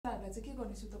चाहिँ के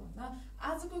गर्नेछु त भन्दा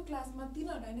आजको क्लासमा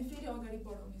तिनीहरूलाई नै फेरि अगाडि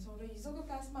बढाउनेछौँ र हिजोको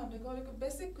क्लासमा हामीले गरेको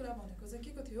बेसिक कुरा भनेको चाहिँ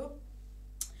के को थियो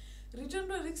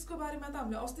रिटर्न र रिस्कको बारेमा त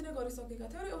हामीले अस्ति नै गरिसकेका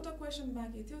थियौँ र एउटा क्वेसन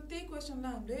बाँकी थियो त्यही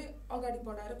क्वेसनलाई हामीले अगाडि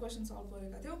बढाएर क्वेसन सल्भ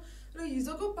गरेका थियौँ र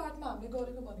हिजोको पार्टमा हामीले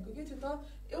गरेको भनेको के थियो त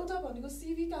एउटा भनेको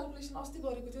सिभी क्यालकुलेसन अस्ति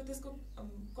गरेको थियो त्यसको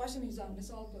क्वेसन हिजो हामीले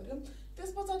सल्भ गऱ्यौँ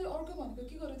त्यस पछाडि अर्को भनेको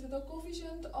के गरेको थियो त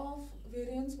कोफिसियन्ट अफ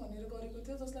भेरिएन्स भनेर गरेको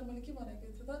थियो जसलाई मैले के भनेको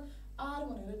थियो त आर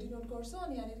भनेर डिनोट गर्छ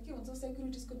अनि यहाँनिर के भन्छ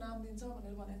सेक्युरिटिजको नाम दिन्छ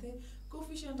भनेर भनेको थिएँ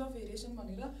कोफिसियन्ट अफ भेरिएसन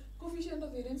भनेर कोफिसियन्ट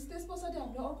अफ भेरिएन्स त्यस पछाडि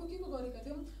हामीले अर्को के को गरेका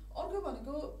थियौँ अर्को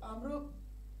भनेको हाम्रो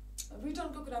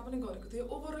रिटर्नको कुरा पनि गरेको थियो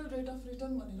ओभरअल रेट अफ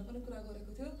रिटर्न भनेर पनि कुरा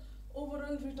गरेको थियो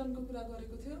ओभरअल रिटर्नको कुरा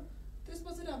गरेको थियो त्यस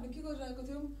पछाडि हामीले के गरिरहेको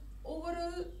थियौँ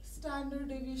ओभरअल स्ट्यान्डर्ड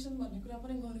डेभिएसन भन्ने कुरा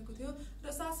पनि गरेको थियो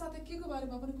र साथसाथै के को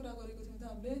बारेमा पनि कुरा गरेको थियौँ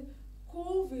त हामीले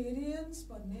कोभेरिएन्स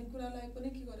भन्ने कुरालाई पनि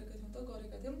के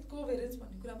गरेका थियौँ कोभेरिएन्स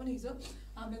भन्ने कुरा पनि हिजो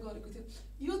हामीले गरेको थियो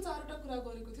यो चारवटा कुरा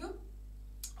गरेको थियो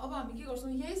अब हामी के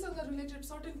गर्छौँ यहीसँग रिलेटेड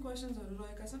सर्टेन क्वेसन्सहरू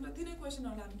रहेका छन् र तिनै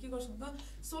क्वेसनहरूलाई हामी के गर्छौँ त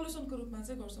सोलुसनको रूपमा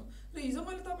चाहिँ गर्छौँ र हिजो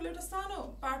मैले तपाईँलाई एउटा सानो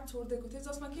पार्ट छोडिदिएको थिएँ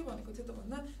जसमा के भनेको थियो त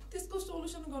भन्दा त्यसको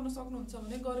सोलुसन गर्न सक्नुहुन्छ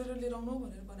भने गरेर लिएर आउनु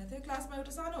भनेर भनेको थिएँ क्लासमा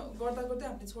एउटा सानो गर्दा गर्दै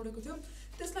हामीले छोडेको थियौँ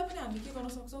त्यसलाई पनि हामीले के गर्न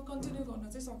सक्छौँ कन्टिन्यू गर्न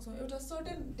चाहिँ सक्छौँ एउटा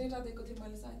सर्टेन डेटा दिएको थिएँ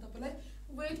मैले सायद तपाईँलाई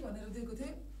वेट भनेर दिएको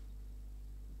थिएँ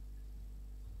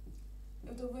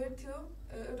एउटा वेट थियो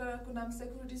एउटाको नाम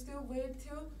सेक्युरिटिज थियो वेट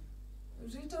थियो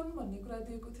रिटर्न भन्ने कुरा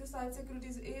दिएको थियो सायद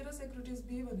सेक्युरिटिज ए र सेक्युरिटिज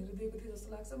बी भनेर दिएको थियो जस्तो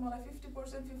लाग्छ मलाई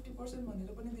 50%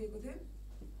 भनेर पनि दिएको थियो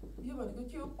यो भनेको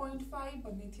के हो 0.5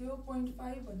 भन्ने थियो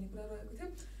 0.5 भन्ने कुरा रहेको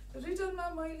थियो रिटर्नमा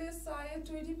मैले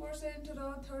सायद 20% र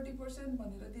 30%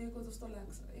 भनेर दिएको जस्तो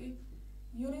लाग्छ है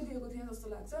यो नै दिएको थिएँ जस्तो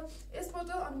लाग्छ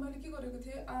यसबाट अनि मैले के गरेको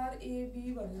थिएँ RAB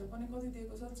भनेर पनि कति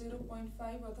दिएको छ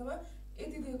 0.5 अथवा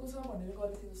यति दिएको छ भनेर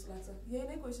गरेको थियो जस्तो लाग्छ यही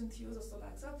नै क्वेसन थियो जस्तो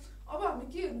लाग्छ अब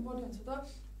हामी के हेर्नुपर्ने हुन्छ त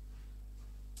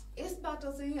यसबाट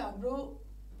चाहिँ हाम्रो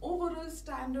ओभरअल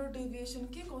स्ट्यान्डर्ड डेभिएसन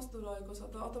के कस्तो रहेको छ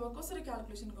त अथवा कसरी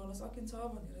क्याल्कुलेसन गर्न सकिन्छ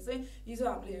भनेर चाहिँ हिजो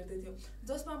हामीले हेर्दै थियौँ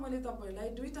जसमा मैले तपाईँहरूलाई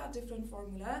दुईटा डिफ्रेन्ट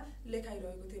फर्मुला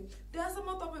लेखाइरहेको थिएँ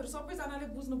त्यहाँसम्म तपाईँहरू सबैजनाले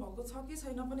बुझ्नु भएको छ कि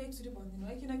छैन पनि एकचोटि भनिदिनु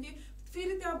है किनकि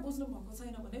फेरि त्यहाँ बुझ्नु भएको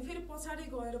छैन भने फेरि पछाडि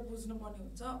गएर बुझ्नुपर्ने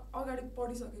हुन्छ अगाडि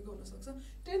पढिसकेको हुनसक्छ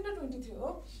 10 र 20 थियो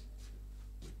हो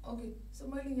ओके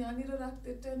सो मैले यहाँनिर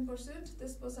राख्थेँ 10%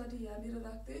 त्यस पछाडि यहाँनिर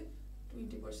राख्थेँ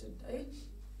 20% है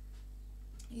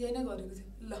यही नै गरेको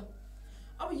थिएँ ल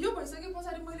अब यो भइसके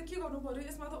पछाडि मैले के गर्नु पर्यो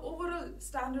यसमा त ओभरअल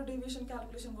स्ट्यान्डर्ड डेभिएसन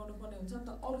क्याल्कुलेसन गर्नुपर्ने हुन्छ नि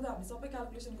त अरू त हामी सबै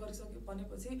क्याल्कुलेसन गरिसक्यो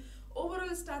भनेपछि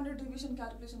ओभरअल स्ट्यान्डर्ड डेभिएसन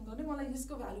क्याल्कुलेसन गर्ने मलाई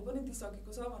यसको भ्यालु पनि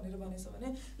दिइसकेको छ भनेर भनेछ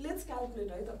भने लेट्स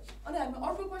क्याल्कुलेट है त अनि हामी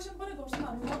अर्को क्वेसन पनि गर्छौँ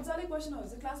हामी मजाले क्वेसनहरू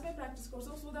चाहिँ क्लासमै प्र्याक्टिस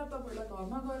गर्छौँ सो द्याट तपाईँहरूलाई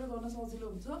घरमा गएर गर्न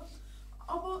सजिलो हुन्छ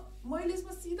अब मैले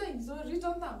यसमा सिधा हिजो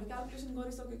रिटर्न त हामीले क्याल्कुलेसन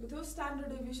गरिसकेको थियो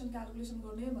स्ट्यान्डर्ड डेभिएसन क्याल्कुलेसन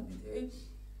गर्ने भन्ने थियो है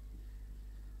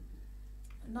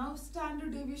नाउ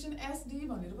स्ट्यान्डर्ड डेभिएसन SD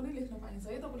भनेर पनि लेख्न पाइन्छ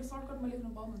है तपाईँले सर्टकटमा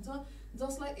लेख्न पाउनुहुन्छ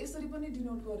जसलाई यसरी पनि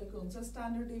डिनोट गरेको हुन्छ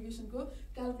स्ट्यान्डर्ड डेभिएसनको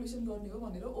क्याल्कुलेसन गर्ने हो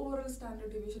भनेर ओभरअल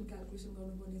स्ट्यान्डर्ड डेभिएसन क्याल्कुलेसन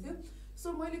गर्नुपर्ने थियो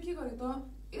सो मैले के गरेँ त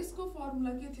यसको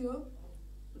फर्मुला के थियो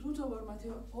रुट ओभरमा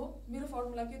थियो हो मेरो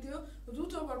फर्मुला के थियो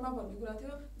रुट ओभरमा भन्ने कुरा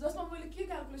थियो जसमा मैले के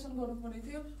क्याल्कुलेसन गर्नुपर्ने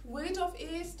थियो weight of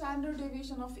A standard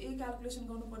deviation of A calculation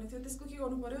गर्नुपर्ने थियो त्यसको के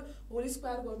गर्नु पर्यो होल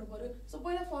स्क्वायर गर्नु पर्यो सो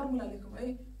पहिला फर्मुला लेखौँ है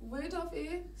weight of A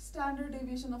standard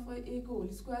deviation of ए को होल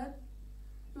स्क्वायर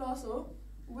प्लस हो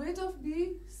weight of be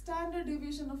standard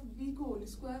deviation of be को होल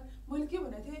स्क्वायर मैले के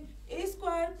भनेको थिएँ ए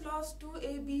square plus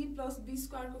 2AB plus be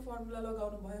स्क्वायरको formula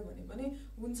लगाउनु भयो भने पनि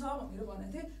हुन्छ भनेर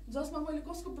भनेको थिएँ जसमा मैले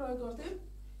कसको प्रयोग गर्थेँ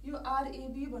यो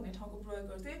RAB भन्ने ठाउँको प्रयोग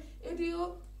गर्थेँ यदि यो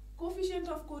कोफिसियन्ट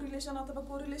अफ कोरिलेसन अथवा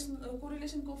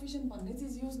कोरिलेसन कोफिसियन्ट भन्ने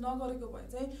चिज युज नगरेको भए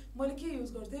चाहिँ मैले के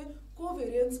युज गर्थेँ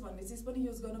कोभेरिएन्स भन्ने चिज पनि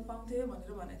युज गर्न पाउँथेँ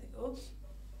भनेर भनेको थिएँ हो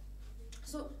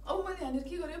सो अब मैले यहाँनिर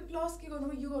के गरेँ प्लस के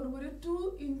गर्नु यो गर्नु पर्यो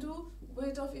 2 into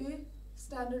weight of A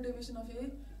standard deviation of A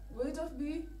weight of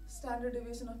be standard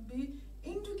deviation of be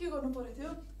into के गर्नु पर्यो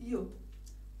थियो यो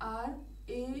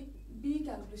RAB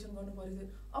क्याल्कुलेसन गर्नु पर्यो थियो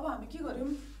अब हामी के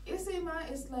गर्यौँ यसैमा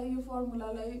यसलाई यो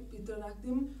फर्मुलालाई भित्र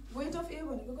राख्दियौँ वेट अफ ए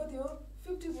भनेको कति हो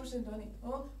 50% हो नि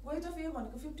हो वेट अफ ए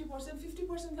भनेको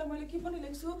 50% लाई मैले के पनि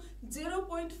लेख्छु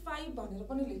 0.5 भनेर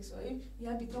पनि लेख्छु है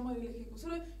यहाँ भित्र मैले लेखेको छु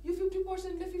र यो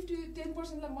 50% ले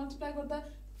 10% लाई मल्टिप्लाई गर्दा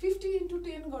 50 into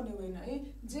 10 गर्ने होइन है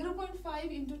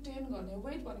 0.5 into 10 गर्ने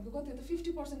वेट भनेको कति हो त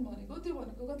 50% भनेको त्यो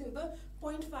भनेको कति हो त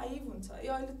 0.5 हुन्छ है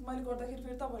अहिले मैले गर्दाखेरि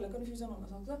फेरि तपाईहरुलाई कन्फ्युजन हुन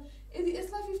सक्छ यदि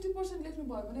यसलाई 50% लेख्नु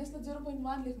भयो भने यसलाई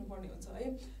 0.1 लेख्नु पर्ने हुन्छ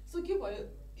है सो के भयो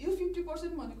यो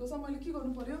 50% भनेको चाहिँ मैले के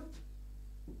गर्नु पर्यो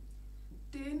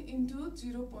 10 into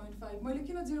 0.5 मैले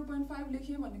किन 0.5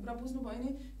 लेखेँ भन्ने कुरा बुझ्नु भयो नि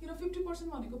किन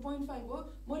 50% भनेको 0.5 हो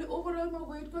मैले ओभरअलमा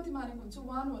वेट कति मानेको हुन्छु 1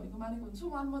 भनेको मानेको हुन्छु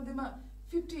 1 मध्येमा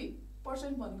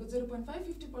 50% भनेको 0.5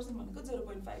 50% भनेको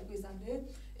 0.5 को हिसाबले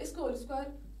यसको whole square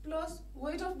plus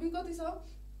weight of b कति छ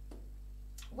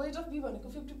वेट अफ b भनेको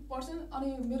 50% अनि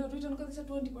मेरो रिटर्न कति छ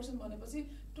 20% भनेपछि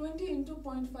 20 into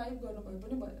 0.5 गर्नु भए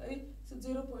पनि भयो है सो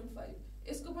 0.5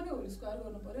 यसको पनि होल स्क्वायर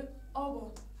गर्नु पर्यो अब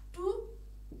 2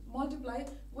 मल्टिप्लाई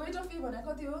वेट अफ a भनेको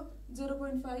कति हो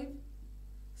 0.5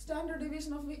 स्ट्यान्डर्ड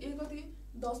डेभिएसन अफ a कति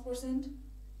 10%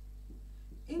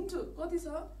 इन्टु कति छ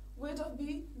weight of b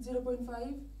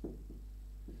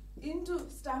 0.5 into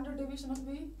standard deviation of b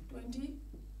 20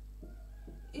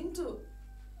 into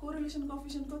correlation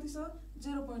coefficient कति छ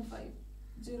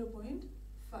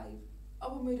 0.5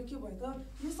 अब मेरो के भयो त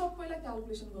यो सबैलाई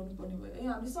क्याल्कुलेसन गर्नुपर्ने भयो है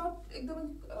हामी सर्ट एकदमै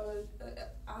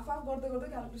हाफ हाफ गर्दै गर्दै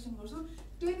क्याल्कुलेसन गर्छौं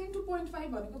 10 into 0.5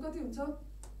 भनेको कति हुन्छ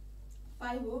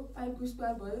 5 हो 5 को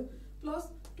स्क्वायर भयो प्लस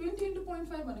 20 into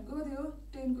 0.5 भनेको कति हो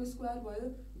 10 को स्क्वायर भयो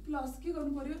प्लस के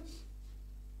गर्नु पर्यो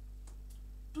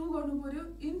 2 गर्नु पर्यो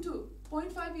इन्टु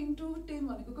 0.5 into 10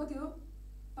 भनेको कति हो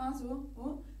 5 हो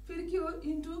फेरि के हो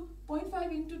इन्टु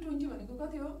 0.5 into 20 भनेको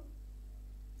कति हो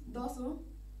 10 हो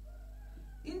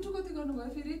इन्टु कति गर्नु भयो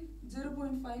फेरि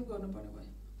 0.5 गर्नु पर्ने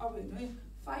भयो अब हेर्नु है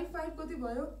 5 5 कति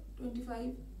भयो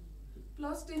 25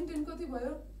 प्लस 10 10 कति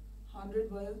भयो 100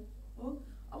 भयो हो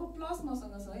अब प्लस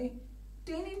मसँग छ है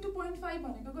 10 into 0.5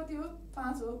 भनेको कति हो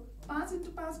 5 हो 5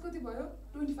 into 5 कति भयो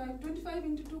 25 25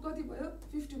 into 2 कति भयो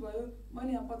 50 भयो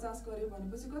मैले यहाँ 50 गरे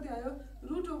भनेपछि कति आयो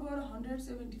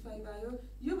 √175 आयो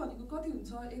यो भनेको कति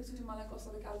हुन्छ एकचोटी मलाई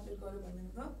कसैले क्याल्कुलेट गर्यो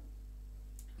भन्दिनु त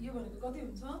यो भनेको कति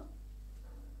हुन्छ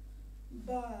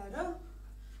 12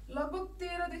 लगभग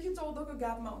 13 देखि 14 को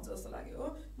ग्यापमा हुन्छ जस्तो लाग्यो हो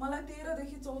मलाई 13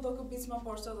 देखि 14 को बीचमा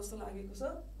पर्छ जस्तो लागेको छ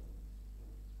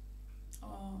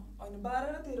हैन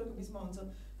 12 र 13 को बीचमा हुन्छ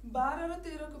 12 र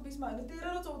 13 को बीचमा हैन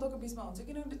 13 र 14 को बीचमा हुन्छ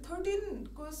किनभने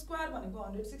 13 को स्क्वायर भनेको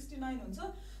 169 हुन्छ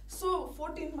सो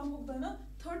 14 मा पुग्दैन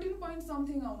 13 point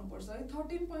समथिङ आउनु पर्छ है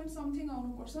 13 point समथिङ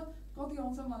आउनु पर्छ कति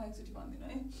आउँछ मलाई एकचोटी भन्दिनु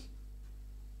है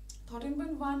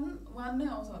 13.1 नै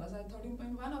आउँछ होला सायद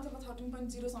 13.1 अथवा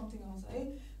 13.0 समथिङ आउँछ है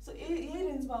सो यही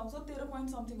रेन्जमा आउँछ 13 point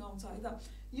समथिङ आउँछ है त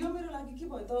यो मेरो लागि के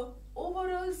भयो त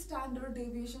ओभरअल स्ट्यान्डर्ड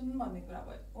डेभिएसन भन्ने कुरा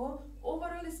भयो हो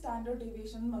ओभरअल स्ट्यान्डर्ड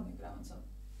डेभिएसन भन्ने कुरा हुन्छ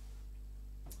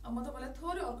अब म तपाईलाई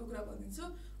थोरै अर्को कुरा भनिदिन्छु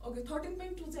ओके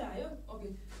 13.2 चाहिँ आयो ओके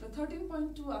र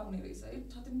 13.2 आउने रहेछ है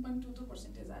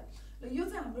 13.22% आयो र यो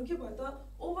चाहिँ हाम्रो के भयो त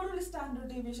ओभरअल स्ट्यान्डर्ड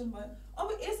डेभिएसन भयो अब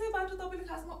यसैबाट तपाईले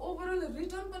खासमा ओभरअल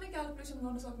रिटर्न पनि क्याल्कुलेसन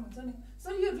गर्न सक्नुहुन्छ नि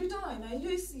सर यो रिटर्न हैन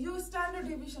यो स्ट्यान्डर्ड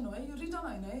डेभिएसन हो है यो रिटर्न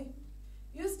हैन है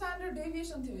यो स्ट्यान्डर्ड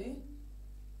डेभिएसन थियो है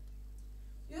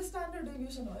यो स्ट्यान्डर्ड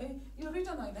डेभिएसन हो है यो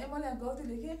रिटर्न हैन है मैले यहाँ गल्ती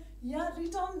लेखे यहाँ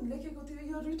रिटर्न लेखेको थियो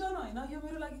यो रिटर्न हैन यो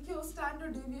मेरो लागि के हो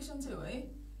स्ट्यान्डर्ड डेभिएसन चाहिँ हो है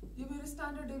यो मेरो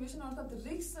स्ट्यान्डर्ड डेभिएसन अर्थात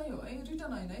रिस्क चाहिँ हो है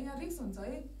रिटर्न हैन है यहाँ रिस्क हुन्छ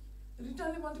है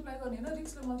रिटर्नले मल्टिप्लाई गर्ने हैन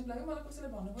रिस्कले मल्टिप्लाई मलाई कसैले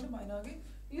भन्नु पनि भएन अघि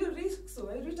यो रिस्क हो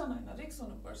है रिटर्न हैन रिस्क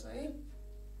हुनुपर्छ है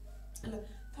ल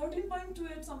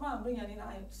 13.28 सम्म हाम्रो यहाँनिर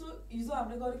आयो सो हिजो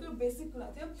हामीले गरेको बेसिक कुरा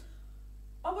थियो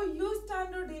अब यो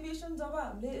स्ट्यान्डर्ड डेभिएसन जब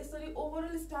हामीले यसरी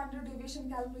ओभरअल स्ट्यान्डर्ड डेभिएसन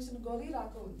क्याल्कुलेसन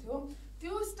गरिराको हुन्थ्यो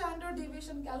त्यो स्ट्यान्डर्ड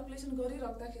डेभिएसन क्याल्कुलेसन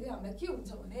गरिराख्दाखेरि हामीलाई के हुन्छ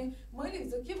भने मैले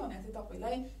हिजो के भनेको थिएँ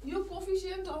तपाईलाई यो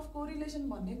कोएफिसिएन्ट अफ कोरिलेसन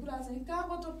भन्ने कुरा चाहिँ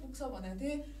कहाँबाट पुग्छ भनेको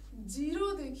थिएँ 0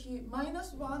 देखि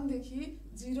 -1 देखि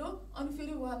 0 अनि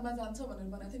फेरि 1 मा जान्छ भनेर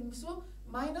भनेको थिएँ सो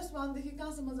 -1 देखि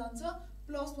कहाँसम्म जान्छ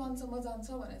 +1 सम्म जान्छ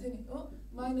भनेको थिएँ नि हो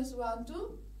 -1 to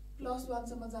 +1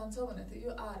 सम्म जान्छ भनेको थिएँ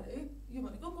यो r है यो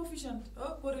भनेको कोएफिसिएन्ट हो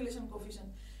कोरिलेसन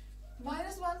कोएफिसिएन्ट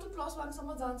 -1 to +1 सम्म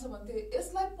जान्छ भन्थे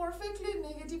यसलाई पर्फेक्टली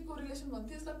नेगेटिभ कोरिलेसन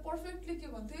भन्थे यसलाई पर्फेक्टली के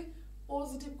भन्थे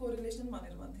पोजिटिभ कोरिलेसन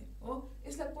भनेर भन्थे हो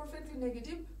यसलाई पर्फेक्टली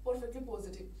नेगेटिभ पर्फेक्टली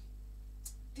पोजिटिभ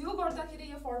त्यो गर्दाखेरि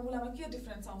यो फर्मुलामा के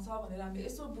डिफरेन्स आउँछ भनेर हामीले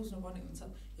यसो बुझ्नु पर्ने हुन्छ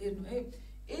हेर्नु है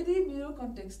यदि मेरो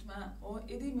कन्टेक्स्टमा हो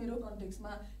यदि मेरो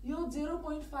कन्टेक्स्टमा यो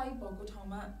 0.5 भएको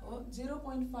ठाउँमा हो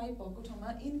 0.5 भएको ठाउँमा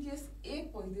इन केस 1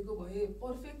 भइदिएको भए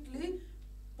पर्फेक्टली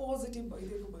पोजिटिभ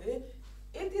भइदिएको भए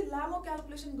यति लामो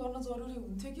क्याल्कुलेसन गर्न जरुरी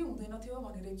हुन्थ्यो कि हुँदैन थियो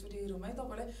भनेर एकचोटी हेरौँ है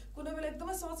तपाईलाई कुनै बेला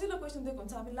एकदमै सजिलो क्वेशन दिएको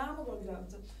हुन्छ हामी लामो गरिदिरहेको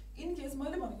हुन्छ इन केस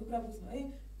मैले भनेको कुरा बुझ्नु है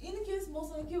इन केस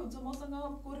मसँग के हुन्छ मसँग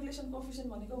कोरिलेसन कोएफिसिएन्ट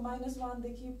भनेको -1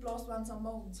 देखि +1 सम्म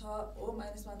हुन्छ हो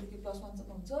 -1 देखि +1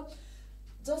 सम्म हुन्छ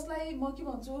जसलाई म के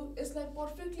भन्छु यसलाई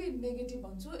पर्फेक्टली नेगेटिभ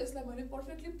भन्छु यसलाई मैले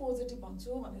पर्फेक्टली पोजिटिभ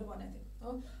भन्छु भनेर भनेको थिएँ हो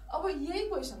अब यही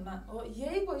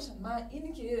क्वेशनमा इन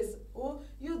केस हो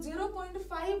यो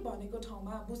 0.5 भनेको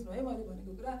ठाउँमा बुझ्नु है मैले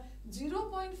भनेको कुरा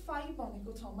 0.5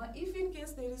 भनेको ठाउँमा if in case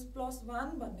there is +1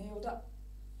 भन्ने एउटा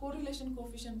कोरिलेसन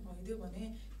कोएफिसिएन्ट भइदियो भने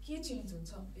के चेन्ज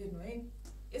हुन्छ हेर्नु है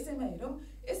यसैमा हेरौँ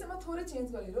यसैमा थोरै चेन्ज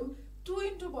गरेरौँ 2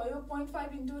 इन्टु भयो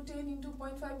 0.5 इन्टु 10 इन्टु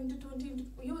 0.5 इन्टु 20 इन्टु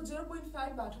यो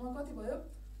 0.5 बाटोमा कति भयो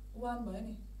 1 भयो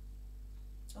नि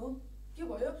हो के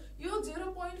भयो यो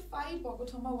 0.5 भएको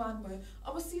ठाउँमा 1 भयो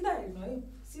अब सिधा हेर्नु है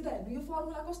सिधा हेर्नु यो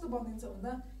फर्मुला कस्तो बनिन्छ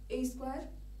भन्दा a square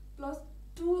plus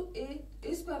 2a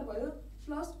square भयो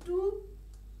प्लस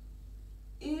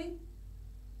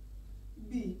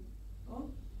 2ab हो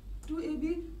 2ab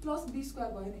प्लस b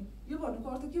स्क्वायर भयो नि यो भन्नुको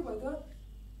अर्थ के भयो त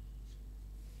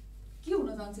के हुन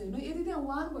जान्छ हेर्नु यदि त्यहाँ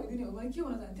 1 भइदिने हो भने के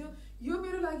हुन जान्थ्यो यो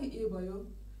मेरो लागि a भयो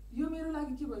यो मेरो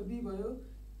लागि के भयो b भयो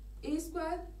a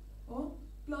स्क्वायर हो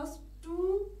प्लस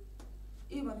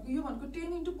 2a भनेको यो भनेको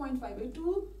 10 इन्टु 0.5 है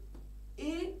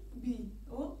 2ab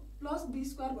हो प्लस b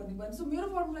स्क्वायर भन्ने भयो सो मेरो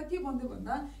फर्मुला के बन्दै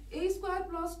भन्दा a square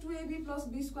plus 2ab plus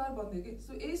b square बन्दै के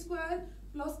सो a स्क्वायर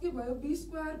प्लस के भयो b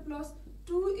स्क्वायर प्लस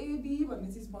 2ab भन्ने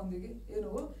चीज बन्दै के हेर्नु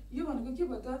हो यो भनेको के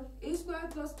भयो त a square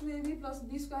plus 2ab plus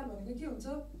b square भनेको के हुन्छ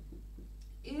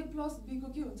a प्लस b को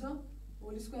के हुन्छ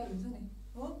होल स्क्वायर हुन्छ नि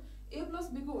हो a प्लस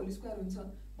b को होल स्क्वायर हुन्छ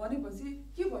भनेपछि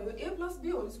के भयो a plus b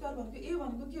whole square भनेको a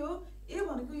भनेको के हो a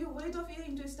भनेको यो weight of a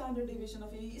into standard deviation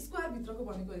of a square भित्रको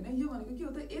भनेको हैन यो भनेको के हो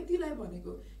त यतिलाई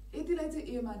भनेको यतिलाई चाहिँ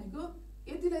a मानेको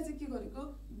यतिलाई चाहिँ के गरेको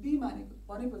b मानेको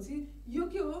भनेपछि यो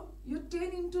के हो यो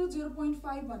 10 इन्टु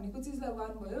 0.5 भनेको चीजलाई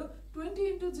 1 भयो 20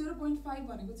 इन्टु 0.5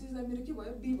 भनेको चीजलाई मेरो के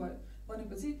भयो b भयो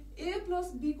भनेपछि a प्लस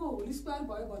b को होल स्क्वायर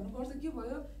भयो भन्नुको अर्थ के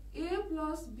भयो a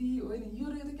प्लस b हो नि यो र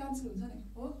यो त क्यान्सल हुन्छ नि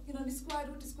हो किनभने स्क्वायर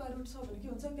रुट छ भने के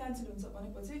हुन्छ क्यान्सल हुन्छ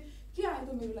भनेपछि के आयो त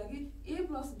मेरो लागि a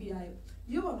प्लस b आयो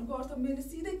यो भन्नुको अर्थ मैले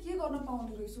सिधै के गर्न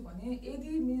पाउने रहेछु भने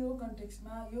यदि मेरो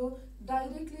कन्टेक्स्टमा यो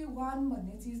डाइरेक्टली 1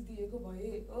 भन्ने चीज दिएको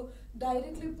भए हो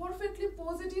डाइरेक्टली पर्फेक्टली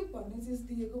पोजिटिभ भन्ने चीज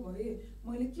दिएको भए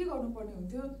मैले के गर्नुपर्ने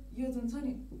हुन्थ्यो यो जुन छ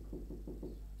नि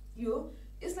यो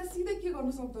यसलाई सिधै के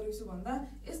गर्न सक्दो रहेछु भन्दा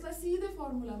यसलाई सिधै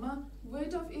फर्मुलामा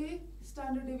weight of a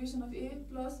standard deviation of a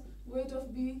plus weight of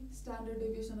b standard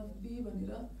deviation of b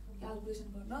भनेर क्याल्कुलेसन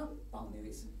गर्न पाउने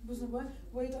रहेछु बुझ्नुभयो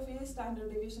weight of a standard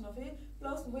deviation of a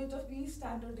plus weight of b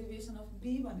standard deviation of b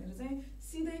भनेर चाहिँ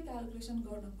सिधै calculation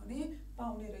गर्न पनि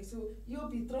पाउने रहेछु यो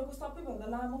भित्रको सबैभन्दा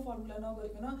लामो फर्मुला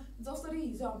नगरिकन जसरी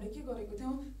हिजो हामीले के गरेको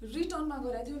थियौं रिटर्नमा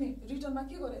गरेका थियौं नि रिटर्नमा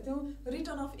के गरेका थियौं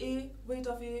return of a weight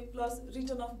of a plus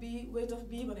return of b weight of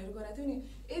b भनेर गरेका थियौं नि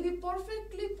यदि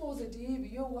पर्फेक्टली पोजिटिभ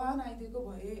यो 1 आइदिएको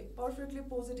भए पर्फेक्टली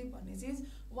पोजिटिभ भन्ने चीज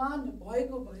 1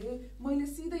 भएको भए मैले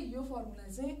सिधै यो फर्मुला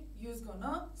चाहिँ युज गर्न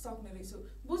सक्ने रहेछु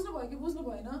बुझ्नु भयो कि बुझ्नु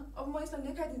भएन अब म यसलाई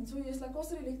लेखाइदिन्छु यसलाई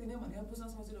कसरी लेख्दिने भनेर बुझ्न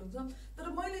सजिलो हुन्छ तर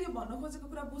मैले यो भन्न खोजेको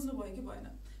कुरा बुझ्नु भयो कि भएन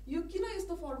यो किन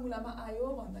यस्तो फर्मुलामा आयो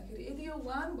भन्दाखेरि यदि यो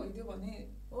 1 भइदियो भने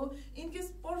हो इन केस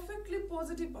पर्फेक्टली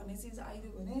पोजिटिभ भन्ने चीज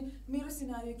आइदियो भने मेरो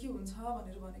सिनारियो के हुन्छ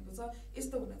भनेर भनेको छ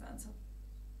यस्तो हुन जान्छ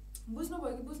बुझ्नु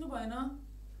भयो कि बुझ्नु भएन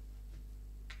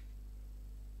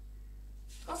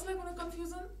कसैलाई कुनै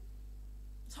कन्फ्युजन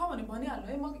छ भने भनिहाल्नु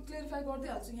है म क्लियरिफाई गर्दै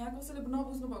हाल्छु यहाँ कसैले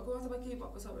नबुझ्नु भएको अथवा के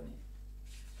भएको छ भने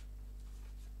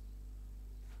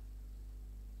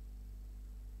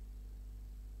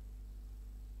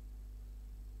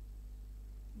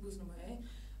बुझ्नु भयो है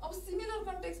अब सिमिलर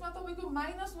कन्टेक्स्टमा तपाईको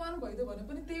 -1 भइदियो भने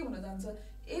पनि त्यही हुन जान्छ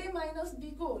a - b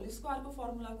को होल स्क्वायर को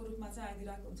फर्मुलाको रूपमा चाहिँ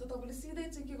आइदिरहेको हुन्छ तपाईले सिधै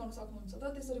चाहिँ के गर्न सक्नुहुन्छ त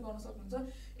त्यसरी गर्न सक्नुहुन्छ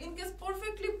इन केस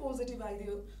पर्फेक्टली पोजिटिभ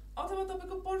आइदियो अथवा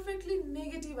तपाईको पर्फेक्टली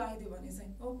नेगेटिभ आइदियो भने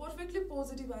चाहिँ हो पर्फेक्टली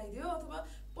पोजिटिभ आइदियो अथवा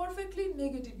पर्फेक्टली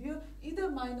नेगेटिभ यो इदर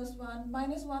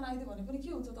 -1 आइदियो भने पनि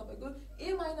के हुन्छ तपाईको a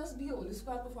 - b होल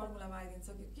स्क्वायर को फर्मुलामा आइदिन्छ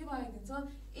के मा आइदिन्छ a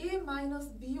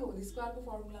 - b होल स्क्वायर को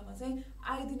फर्मुलामा चाहिँ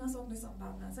आइदिन सक्ने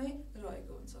सम्भावना चाहिँ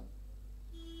रहेको हुन्छ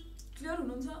क्लियर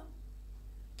हुनुहुन्छ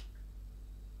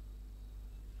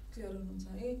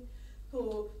है हो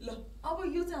ल अब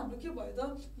यो चाहिँ हाम्रो के भयो त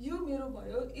यो मेरो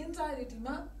भयो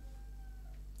इन्टायरिटीमा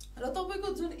र तपाईको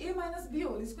जुन a - b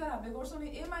होल स्क्वायर हामीले गर्छौं नि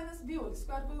a - b होल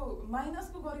स्क्वायर को माइनस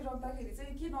को गरिराख्दाखेरि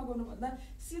चाहिँ के नगर्नु भन्दा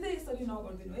सिधै यसरी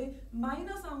नगर्दिनु है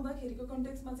माइनस आउँदाखेरिको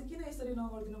कन्टेक्स्टमा चाहिँ किन यसरी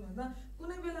नगर्दिनु भन्दा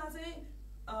कुनै बेला चाहिँ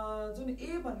जुन a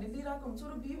भन्ने लिइराको हुन्छ र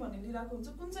b भन्ने लिइराको हुन्छ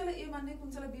कुन चाहिँलाई a मान्ने कुन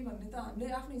चाहिँलाई b भन्ने त हामीले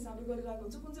आफ्नो हिसाबले गरिराको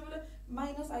हुन्छ कुन चाहिँ बेला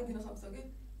माइनस आइदिन सक्छ के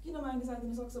किन माइनस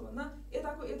आइदिन सक्छ भन्दा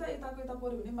यताको यता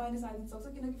पर्यो भने माइनस आइदिन सक्छ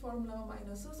किनकि फर्मुलामा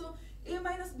माइनस छ so a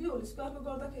 - b whole square को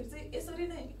गर्दाखेरि चाहिँ यसरी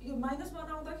नै यो -1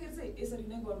 आउँदाखेरि चाहिँ यसरी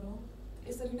नै गर्नु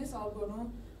यसरी नै सल्भ गर्नु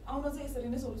आउन चाहिँ यसरी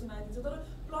नै सोलुसन आइदिन्छ तर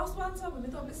 +1 छ भने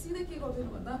तपाईले सिधै के गर्दिनु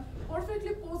भन्दा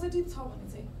पर्फेक्टली पोजिटिभ छ भने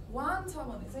चाहिँ 1 छ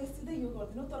भने चाहिँ सिधै यो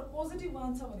गर्दिनु तर पोजिटिभ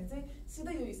 1 छ भने चाहिँ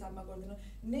सिधै यो हिसाबमा गर्दिनु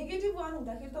नेगेटिभ 1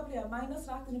 हुँदाखेरि तपाईले यहाँ माइनस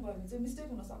राख्दिनु भयो भने चाहिँ मिस्टेक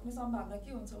हुन सक्ने सम्भावना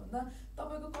के हुन्छ भन्दा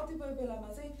तपाईको कतिपय बेलामा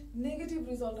चाहिँ नेगेटिभ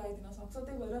रिजल्ट आइदिन सक्छ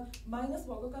त्यही भएर माइनस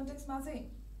भएको कन्टेक्स्टमा चाहिँ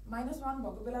 -1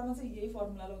 भएको बेलामा चाहिँ यही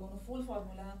फर्मुला लगाउनु फुल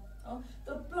फर्मुला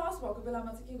तर प्लस भएको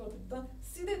बेलामा चाहिँ के गर्दिनु त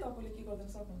सिधै तपाईले के गर्न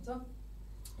सक्नुहुन्छ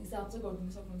हिसाब चाहिँ गरिदिन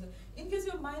सक्नुहुन्छ। इन केस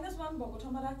यो -1 भएको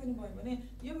ठाउँमा राखिदिनु भयो भने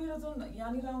यो मेरो जुन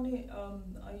यहाँनिर आउने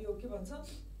यो के भन्छ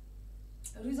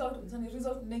रिजल्ट हुन्छ नि,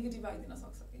 रिजल्ट नेगेटिभ आइदिन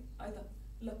सक्छ कि है त।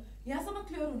 ल यहाँसम्म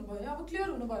क्लियर हुनुभयो। अब क्लियर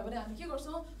हुनुभयो भने हामी के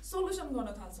गर्छौँ, सोल्युसन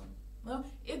गर्न थाल्छौँ।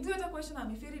 एक दुईवटा क्वेसन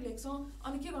हामी फेरि लेख्छौँ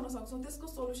अनि के गर्न सक्छौँ, त्यसको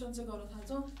सोल्युसन चाहिँ गर्न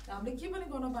थाल्छौँ। हामीले के पनि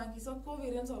गर्न बाँकी छ,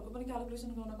 कोभेरियन्सहरूको पनि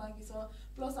क्यालकुलेसन गर्न बाँकी छ।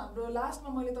 प्लस हाम्रो लास्टमा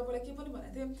मैले तपाईँलाई के पनि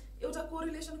भनेको थिएँ, एउटा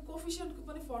कोरिलेसन कोफिसियन्टको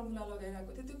पनि फर्मुला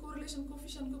लगाइरहेको थिएँ। त्यो कोरिलेसन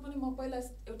कोफिसियन्टको पनि म पहिला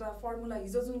एउटा फर्मुला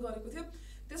हिजो जुन गरेको थिएँ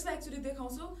त्यसलाई एक्चुअली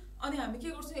देखाउँछु। अनि हामी के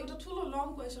गर्छौँ, एउटा ठुलो लङ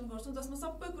क्वेसन गर्छौँ जसमा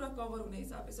सबै कुरा कभर हुने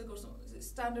हिसाबले चाहिँ गर्छौँ।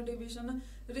 स्ट्यान्डर्ड डेभिएसन,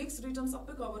 रिस्क रिटर्न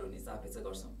सबै कभर हुने हिसाबले चाहिँ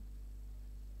गर्छौँ।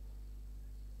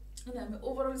 अनि हामी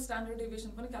ओभरअल स्ट्यान्डर्ड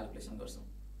डेभिएसन पनि क्यालकुलेसन गर्छौँ।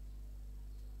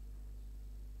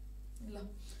 ल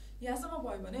यहाँसम्म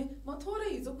भयो भने म थोरै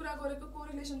हिजो कुरा गरेको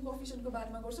कोरिलेसन कोफिसियन्टको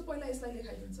बारेमा गर्छु। पहिला यसलाई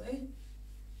लेखाइदिन्छु है।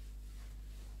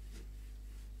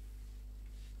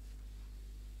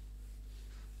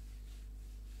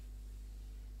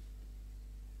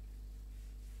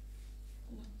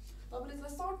 तपाईँले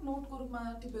यसलाई सर्ट नोटको रूपमा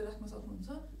टिपेर राख्न सक्नुहुन्छ।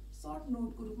 सर्ट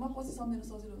नोटको रूपमा पछि सम्झिन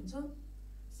सजिलो हुन्छ।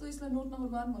 सो यसलाई नोट नम्बर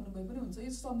 1 भन्नुभए पनि हुन्छ।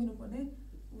 यो सम्झिनु पर्ने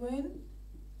when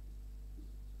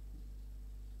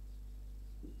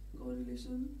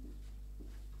correlation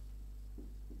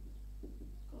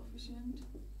coefficient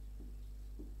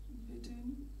between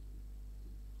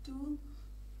two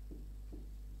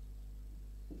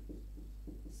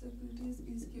securities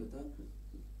is के हो त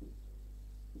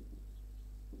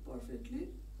perfectly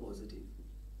positive।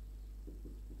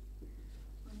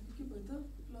 भनेको के भयो त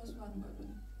 +1 भयो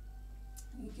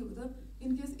भने के हो त,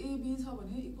 इन केस AB छ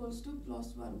भने इक्वल्स टु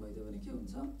 +1 भइदियो भने के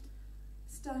हुन्छ,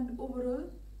 ओभरअल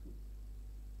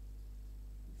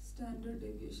स्ट्यान्डर्ड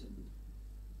डेभिएसन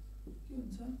के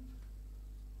हुन्छ,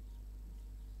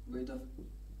 weight of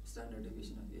standard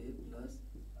deviation of A plus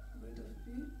weight of B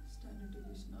standard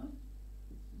deviation of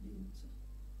B हुन्छ।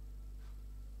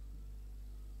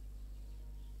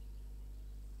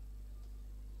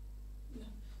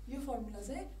 यो फर्मुला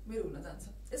चाहिँ मेरो हुन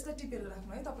जान्छ। यसलाई टिपेर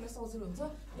राख्नु है, तपाईँलाई सजिलो हुन्छ।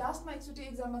 लास्टमा एकचोटि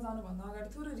एक्जाममा जानुभन्दा अगाडि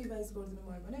थोरै रिभाइज गरिदिनु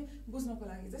भयो भने बुझ्नको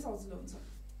लागि चाहिँ सजिलो हुन्छ।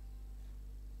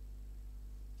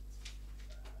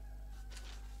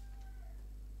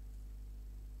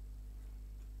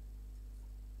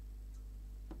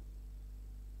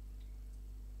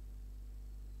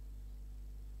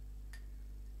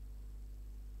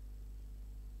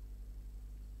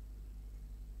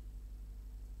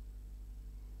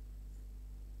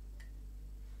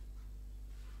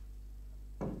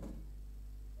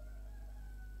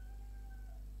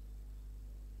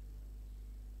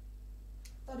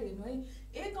 हेर्नु है,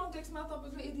 ए कन्टेक्स्टमा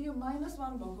तपाईँको यदि यो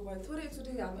 -1 भएको भए थोरै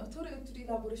एकचोटि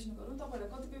इलाबोरेसन गरौँ। तपाईँहरूलाई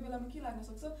कतिपय बेलामा के लाग्न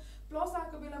सक्छ, प्लस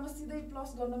आएको बेलामा सिधै प्लस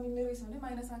गर्न मिल्ने रहेछ भने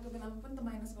माइनस आएको बेलामा पनि त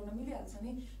माइनस गर्न मिलिहाल्छ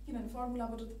नि, किनभने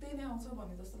फर्मुलाबाट त त्यही नै आउँछ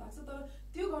भन्ने जस्तो लाग्छ। तर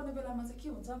त्यो गर्ने बेलामा चाहिँ के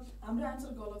हुन्छ, हाम्रो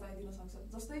आन्सर गलत आइदिन सक्छ।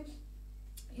 जस्तै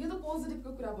यो त पोजिटिभको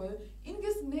कुरा भयो। इन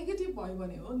केस नेगेटिभ भयो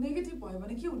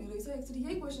भने के हुने रहेछ, एकचोटि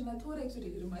यही क्वेसनलाई थोरै एकचोटि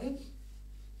हेरौँ है।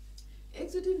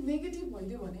 एकचोटि नेगेटिभ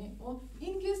भइदियो भने हो,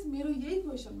 इन केस मेरो यही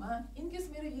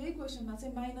क्वेसनमा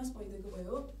चाहिँ माइनस भइदिएको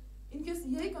भयो। इन केस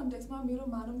यही कन्टेक्स्टमा मेरो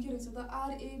मानौँ के रहेछ त,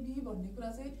 RAB भन्ने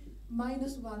कुरा चाहिँ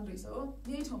 -1 रहेछ हो,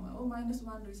 यही ठाउँमा हो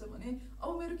 -1 रहेछ भने अब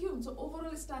मेरो के हुन्छ,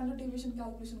 ओभरअल स्ट्यान्डर्ड डेभिएसन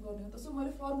क्यालकुलेसन गर्ने हो त। सो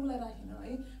मैले फर्मुला राखिनँ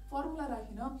है,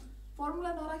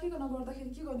 फर्मुला नराखिकन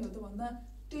गर्दाखेरि के गर्ने हो त भन्दा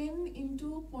 10 ×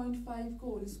 0.5 को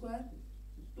होल स्क्वायर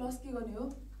प्लस के गर्ने हो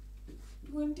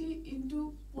 20 ×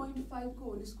 0.5 को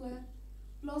होल स्क्वायर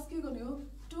प्लस के गर्ने हो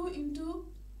 2 ×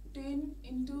 10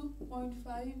 ×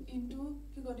 0.5 इन्टु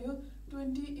के गर्ने हो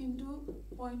 20 ×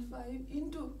 0.5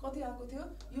 इन्टु कति आएको थियो,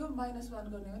 यो -1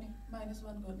 गर्ने हो नि,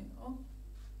 -1 गर्ने हो।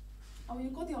 अब यो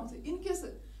कति आउँछ, इन केस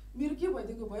मेरो के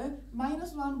भइदिएको भए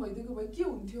 -1 भइदिएको भए के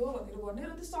हुन्थ्यो भनेर भन्ने,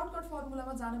 र त्यो सर्टकट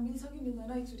फर्मुलामा जान मिल्छ कि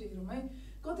मिल्दैन एकचोटि हेरौँ है।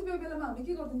 कतिपय बेलामा हामीले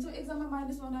के गरिदिन्छौँ, एक्जाममा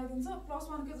 -1 आइदिन्छ,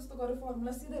 +1 के जस्तो गरेर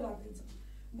फर्मुला सिधै राखिदिन्छ।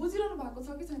 बुझिरहनु भएको छ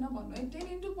कि छैन भन्नु है। 10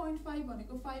 × 0.5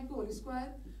 भनेको 5 को होल स्क्वायर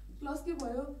प्लस के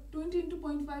भयो 20 ×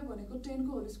 0.5 भनेको 10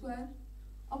 को होल स्क्वायर।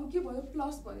 अब के भयो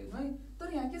प्लस भयो है,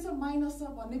 तर यहाँ के छ माइनस छ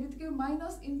भन्ने बित्तिकै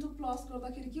माइनस इन्टु प्लस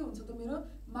गर्दाखेरि के हुन्छ त मेरो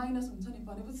माइनस हुन्छ नि,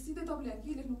 भनेपछि सिधै तपाईँले यहाँ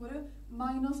के लेख्नु पर्यो,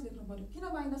 माइनस लेख्नु पर्यो। किन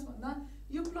माइनस भन्दा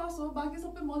यो प्लस हो, बाँकी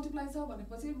सबै मल्टिप्लाई छ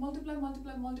भनेपछि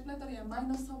मल्टिप्लाई, तर यहाँ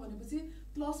माइनस छ भनेपछि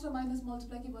प्लस र माइनस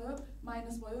मल्टिप्लाई के भयो,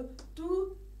 माइनस भयो।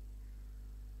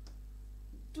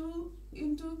 2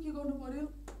 इन्टु के गर्नु पर्यो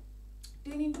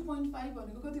 10 × 0.5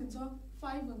 भनेको कति हुन्छ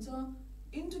 5 हुन्छ,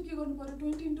 इन्टु के गर्नु पर्यो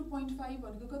 20 × 0.5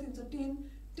 भनेको कति हुन्छ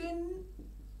 10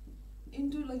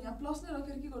 इन्टु ल यहाँ प्लस नै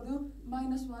राखेर के गरिदिउँ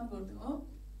 -1 गरिदिउँ हो।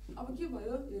 अब के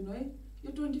भयो हेर्नु है,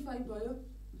 यो 25 भयो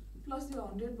प्लस यो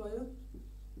 100 भयो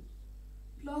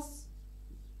प्लस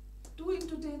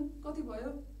 10 कति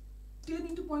भयो 10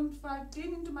 into 0.5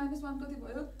 10 into -1 कति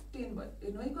भयो 10 भयो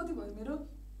हेर्नु है कति भयो मेरो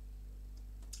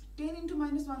 10 into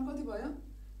 -1 कति भयो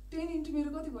 10 into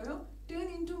मेरो कति भयो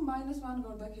 10 into -1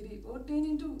 गर्दाखेरि हो 10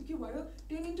 into के भयो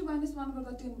 10 into -1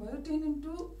 गर्दा 10 भयो 10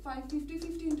 into 5 50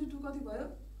 50 into 2 कति भयो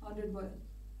 100 भयो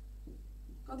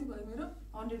कति भयो मेरो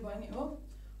 100 भयो नि हो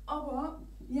अब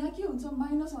यहाँ के हुन्छ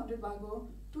 -100 भएको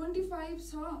 25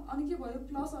 छ अनि के भयो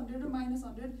 +100 र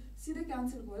 -100 सिधै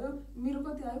क्यान्सल भयो मेरो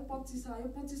कति आयो 25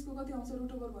 आयो 25 को कति आउँछ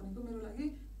रुट ओभर भनेको मेरो लागि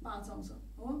 5 आउँछ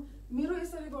हो मेरो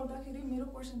यसरी गर्दाखेरि मेरो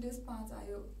पर्सेन्टेज 5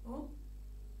 आयो हो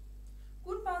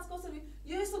कुन 5 कसरी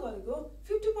यो यसो गरेको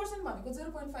 50% भनेको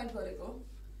 0.5 गरेको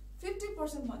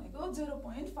 50% भनेको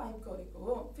 0.5 गरेको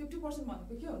हो 50%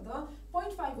 भनेको के हो त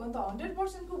 0.5 हो नि त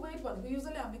 100% को वेट भनेको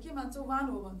युजुअली हामीले के मान्छौं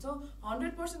 1 हो भन्छौं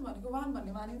 100% भनेको 1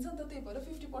 भन्ने मानिन्छ नि त त्यही भएर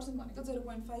 50% भनेको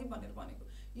 0.5 भनेर भनेको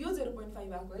यो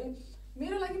 0.5 आएको है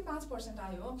मेरो लागि 5%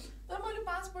 आयो तर मैले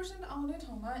 5% आउने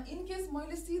ठाउँमा इन केस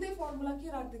मैले सिधै फर्मुला के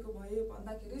राख्दिएको भए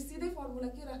भन्दाखेरि सिधै फर्मुला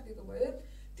के राख्दिएको भए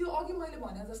त्यो अघि मैले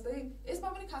भने जस्तै यसमा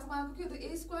पनि खासमा आएको के हो त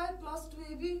a² +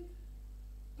 2ab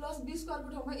 + b² को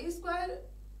ठाउँमा a²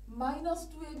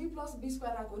 - 2ab + b²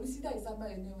 आएको हो नि सिधा हिसाबमा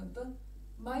हेर्ने हो भने त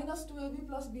 -2ab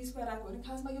 + b² आएको हो नि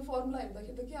खासमा यो फर्मुला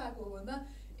हेर्दाखेरि त के आएको हो भन्दा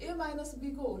a -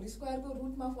 b को होल स्क्वायर को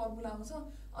रुटमा फर्मुला आउँछ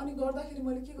अनि गर्दाखेरि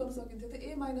मैले के गर्न सकिन्थ्यो त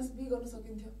a - b गर्न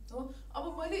सकिन्थ्यो हो अब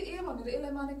मैले a भनेर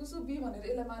यसलाई मानेको छु b भनेर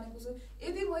यसलाई मानेको छु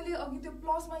यदि मैले अघि त्यो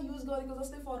प्लसमा युज गरेको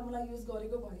जस्तै फर्मुला युज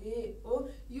गरेको भए हो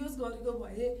युज गरेको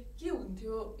भए के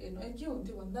हुन्थ्यो हेर्नु है के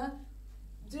हुन्थ्यो भन्दा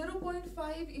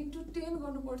 0.5 into 10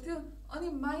 गर्नु पर्थ्यो अनि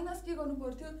माइनस के गर्नु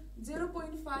पर्थ्यो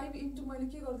 0.5 into मैले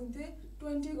के गर्दिन्थे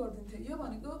 20 गर्दिन्थे यो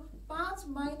भनेको 5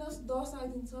 - 10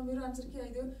 आइदिन्छ मेरो आन्सर के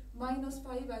आइदियो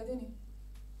 -5 आइदियो नि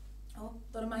हो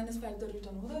तर -5 त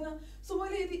रिटर्न हुँदैन सो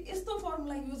मैले यदि यस्तो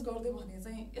फर्मुला युज गर्दै भने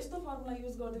चाहिँ यस्तो फर्मुला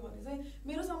युज गर्दै भने चाहिँ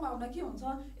मेरो सम्भावना के हुन्छ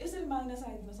यसरी माइनस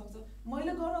आइदिन सक्छ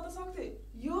मैले गर्न त सक्थे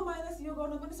यो माइनस यो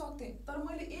गर्न पनि सक्थे तर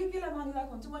मैले a केलाई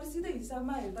मानिराखेको हुन्छु मैले सिधै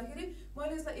हिसाबमा हेर्दाखेरि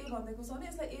मैले यसलाई a भन्दैको छ भने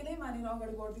यसलाई a नै मानेर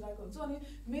अगाडि बढिदिरहेको हुन्छु अनि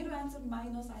मेरो आन्सर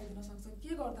माइनस आइदिन सक्छ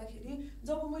के गर्दाखेरि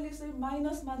जब मैले यसरी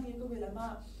माइनसमा दिएको बेलामा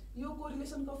यो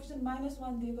कोरिलेसन कोएफिसिएन्ट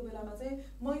 -1 दिएको बेलामा चाहिँ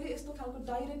मैले यस्तो खालको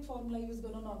डाइरेक्ट फर्मुला युज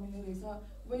गर्न नमिल्ने रहेछ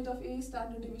weight of a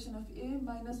standard deviation of a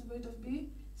 - weight of b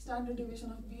standard deviation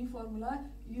of b formula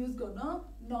use गर्न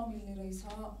नमिल्ने रहेछ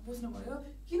बुझ्नुभयो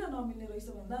किन नमिल्ने रहेछ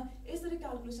भन्दा यसरी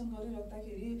क्याल्कुलेसन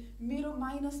गरिराख्दाखेरि मेरो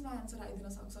माइनसमा आन्सर आइदिन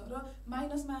सक्छ र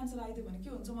माइनसमा आन्सर आइदियो भने के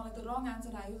हुन्छ मलाई त रङ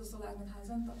आन्सर आयो जस्तो लाग्न थाल्छ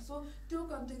नि त सो त्यो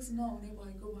कन्टेक्स्ट नहुने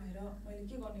भएको भएर मैले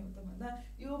के गर्ने हो त भन्दा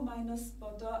यो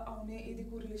माइनसबाट आउने यदि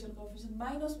कोरिलेसन कोएफिसिएन्ट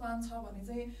 -1 छ भने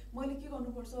चाहिँ मैले के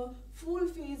गर्नुपर्छ फुल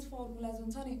फेज फर्मुला जुन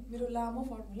छ नि मेरो लामो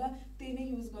फर्मुला त्यही नै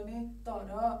युज गर्ने तर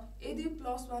यदि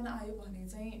 +1 आयो भने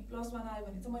चाहिँ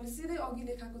मैले सिधै अघि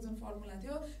लेखाएको जुन फर्मुला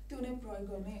थियो त्यो नै प्रयोग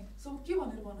गर्ने सो के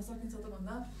भनेर भन्न सकिन्छ त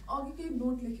भन्दा अघिकै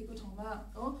नोट लेखेको ठाउँमा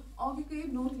हो अघिकै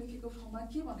नोट लेखेको ठाउँमा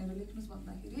के भनेर लेख्नुस्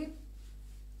भन्दाखेरि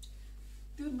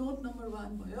त्यो नोट नम्बर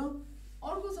 1 भयो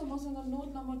अर्को छ मसँग नोट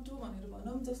नम्बर 2 भनेर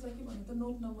भनौं जसलाई के भन्नु त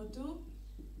note number 2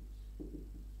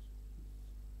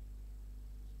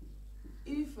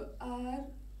 if r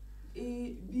a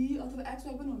b अथवा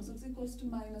xy पनि हुन सक्छ equals to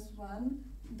 -1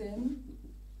 then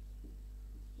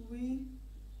we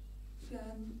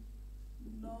can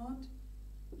not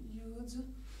use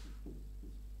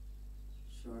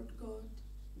shortcut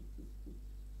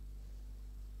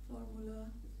formula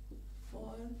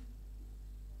for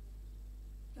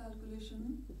calculation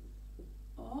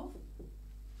of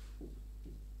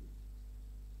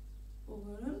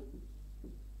overall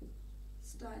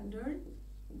standard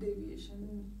deviation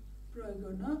प्रयोग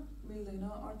गर्न मिल्दैन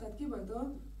अर्थात् के भयो त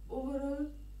overall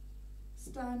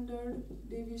standard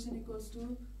deviation equals to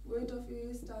weight of a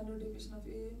standard deviation of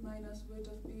a minus weight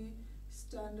of b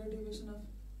standard deviation of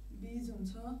b जुन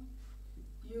छ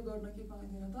यो गर्न के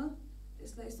पाइदैन त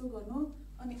यसलाई यसो गर्नु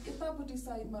अनि यतापट्टि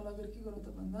साइडमा लगेर के गर्नु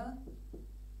त भन्दा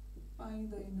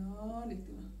पाइदैन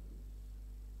लेख्दिन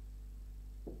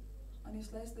अनि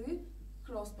यसलाई यसरी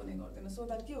क्रस पनि गर्दैन सो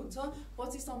दैट के हुन्छ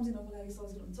पछि सम्झिनको लागि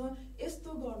सजिलो हुन्छ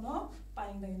यस्तो गर्न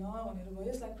पाइदैन भनेर भयो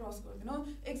यसलाई क्रस गर्दिनु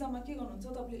एक्जाममा के गर्नुहुन्छ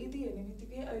तपाईले यति हेर्ने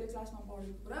बित्तिकै अहिले क्लासमा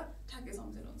पढेको कुरा ठ्याक्कै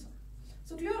सम्झिनुहुन्छ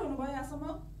सो क्लियर हुनुभयो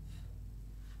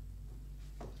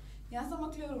यहाँसम्म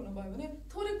क्लियर हुनुभयो भने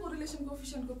थोरै कोरिलेसन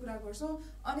कोएफिसिएन्टको कुरा गर्छौं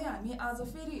अनि हामी आज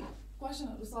फेरि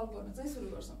क्वेशनहरु सल्भ गर्न चाहिँ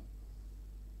सुरु गर्छौं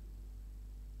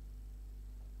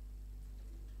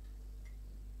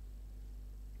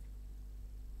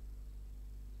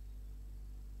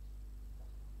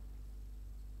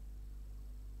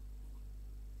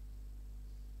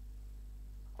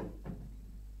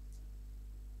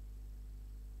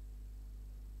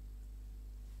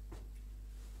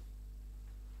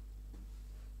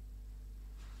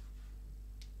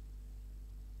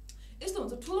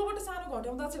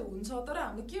घटाउँदा चाहिँ हुन्छ, तर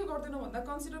हामीले के गर्दैनौँ भन्दा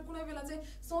कन्सिडर कुनै बेला चाहिँ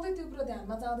सधैँ त्यो कुरा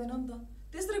ध्यानमा जाँदैन नि त।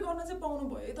 त्यसरी गर्न चाहिँ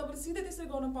पाउनुभयो, तपाईँले सिधै त्यसरी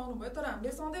गर्न पाउनुभयो, तर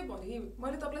हामीले सधैँभरि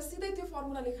मैले तपाईँलाई सिधै त्यो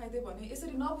फर्मुला लेखाइदिएँ भने,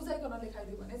 यसरी नबुझाइकन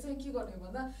लेखाइदिएँ भने चाहिँ के गर्ने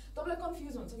भन्दा तपाईँलाई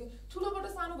कन्फ्युज हुन्छ कि ठुलोबाट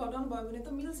सानो घटाउनु भयो भने त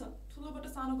मिल्छ, ठुलोबाट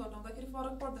सानो घटाउँदाखेरि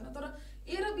फरक पर्दैन, तर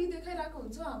ए र बी देखाइरहेको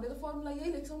हुन्छ, हामीले त फर्मुला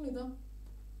यही लेख्छौँ नि त,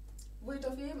 weight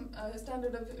of A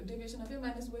standard deviation of A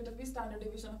minus weight of be standard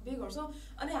deviation of be गर्छौँ,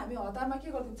 अनि हामी हतारमा के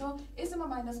गरिदिन्छौँ, यसैमा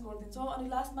माइनस गरिदिन्छौँ, अनि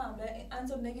लास्टमा हामीलाई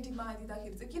एन्सर नेगेटिभमा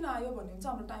आइदिँदाखेरि चाहिँ किन आयो भन्ने हुन्छ,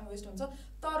 हाम्रो टाइम वेस्ट हुन्छ।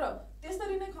 तर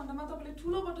त्यसरी नै खण्डमा तपाईँले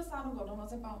ठुलोबाट सानो घटाउन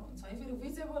चाहिँ पाउनुहुन्छ है, फेरि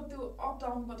विच एभर त्यो अप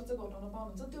डाउनबाट चाहिँ घटाउन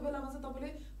पाउनुहुन्छ, त्यो बेलामा चाहिँ तपाईँले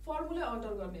फर्मुलै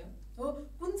अल्टर गर्ने हो,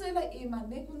 कुन चाहिँलाई ए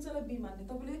मान्ने कुन चाहिँलाई बी मान्ने,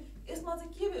 तपाईँले यसमा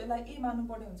चाहिँ केलाई ए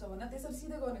मान्नुपर्ने हुन्छ भने त्यसरी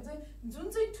सिधै गर्ने चाहिँ जुन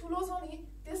चाहिँ ठुलो छ नि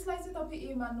त्यसलाई चाहिँ तपाईँ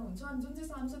ए मान्नुहुन्छ, अनि जुन चाहिँ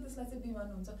सानो छ त्यसलाई चाहिँ बी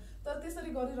मान्नुहुन्छ। तर त्यसरी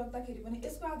गरिराख्दाखेरि पनि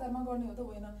यसको आधारमा गर्ने हो त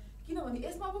होइन, किनभने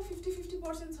यसमा अब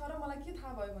 50-50% छ र मलाई के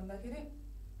थाहा भयो भन्दाखेरि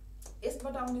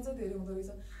यसबाट आउने चाहिँ धेरै हुँदो रहेछ,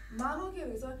 मानौ के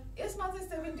रहेछ, यसमा चाहिँ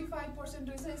 75%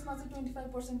 रहेछ, यसमा चाहिँ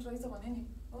 25% रहेछ भने नि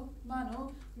हो, मानौ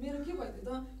मेरो के भइदियो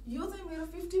त, यो चाहिँ मेरो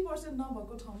 50%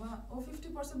 नभएको ठाउँमा हो,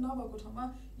 50% नभएको ठाउँमा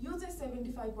यो चाहिँ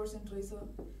 75% रहेछ,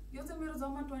 यो चाहिँ मेरो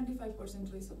जम्मा 25%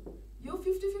 रहेछ, यो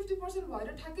 50-50% भएर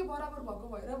ठ्याक्कै बराबर भएको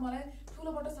भएर मलाई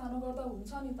ठुलोबाट सानो गर्दा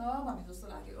हुन्छ नि त भने जस्तो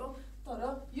लाग्यो हो।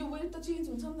 तर यो वेट त चेन्ज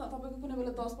हुन्छ नि त, तपाईँको कुनै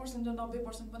बेला 10% र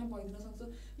 90% पनि भइदिन सक्छ,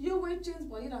 यो वेट चेन्ज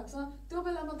भइरहेको छ, त्यो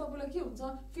बेलामा तपाईँलाई के हुन्छ,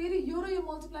 फेरि यो र यो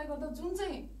मल्टिप्लाई गर्दा जुन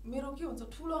चाहिँ मेरो के हुन्छ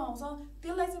ठुलो आउँछ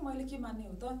त्यसलाई चाहिँ मैले के मान्ने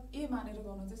हो त, ए मानेर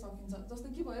गर्न चाहिँ सकिन्छ।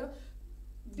 जस्तै के भयो,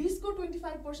 20 को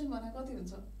 25% भनेको कति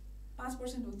हुन्छ,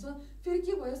 5% हुन्छ, फेरि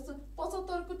के भयो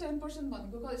 75 को 10%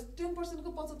 भनेको 10%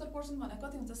 को 75% भनेको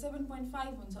कति हुन्छ,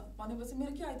 7.5 हुन्छ, भनेपछि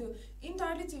मेरो के आइदियो,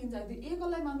 इन्टायरली चेन्ज आइदियो, ए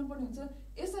कसलाई मान्नुपर्ने हुन्छ,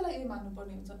 यसैलाई ए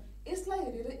मान्नुपर्ने हुन्छ, यसलाई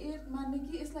हेरेर ए मान्ने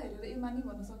कि यसलाई हेरेर ए मान्ने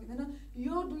भन्न सकिँदैन।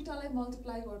 यो दुईटालाई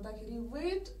मल्टिप्लाई गर्दाखेरि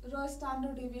वेट र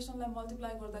स्ट्यान्डर्ड डेभिएसनलाई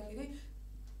मल्टिप्लाई गर्दाखेरि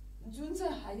जुन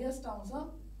चाहिँ हाइएस्ट आउँछ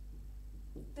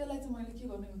त्यसलाई चाहिँ मैले के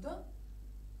गर्ने हो त,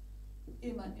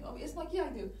 ए मान्ने। अब यसमा के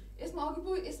आइदियो, यसमा अघि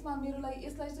पो यसमा मेरोलाई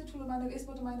यसलाई चाहिँ ठुलो मानेर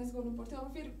यसबाट माइनस गर्नु पर्थ्यो,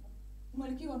 अब फेरि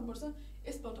मैले के गर्नुपर्छ,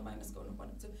 यसबाट माइनस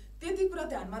गर्नुपर्ने हुन्छ। त्यति कुरा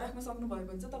ध्यानमा राख्न सक्नुभयो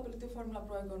भने चाहिँ तपाईँले त्यो फर्मुला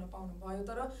प्रयोग गर्न पाउनुभयो।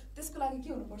 तर त्यसको लागि के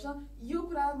हुनुपर्छ, यो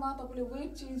कुरामा तपाईँले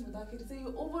वेट चेन्ज हुँदाखेरि चाहिँ यो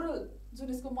ओभरअल जुन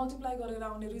यसको मल्टिप्लाई गरेर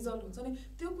आउने रिजल्ट हुन्छ नि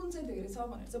त्यो कुन चाहिँ धेरै छ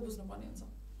भनेर चाहिँ बुझ्नुपर्ने हुन्छ।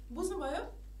 बुझ्नुभयो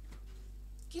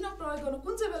किन प्रयोग गर्नु,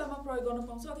 कुन चाहिँ बेलामा प्रयोग गर्न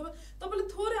पाउँछ, अथवा तपाईँले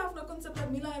थोरै आफ्नो कन्सेप्टलाई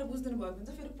मिलाएर बुझिदिनु भयो भने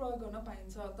चाहिँ फेरि प्रयोग गर्न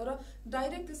पाइन्छ। तर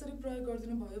डाइरेक्ट त्यसरी प्रयोग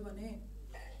गरिदिनु भयो भने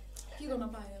के गर्न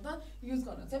पाएन त, युज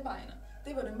गर्न चाहिँ पाएन।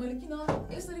 त्यही भएर मैले किन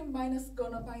यसरी माइनस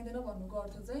गर्न पाइँदैन भन्नुको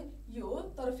अर्थ चाहिँ यो हो।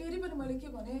 तर फेरि पनि मैले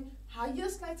के भने,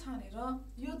 हाइएस्टलाई छानेर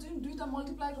यो जुन दुईटा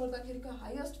मल्टिप्लाई गर्दाखेरिको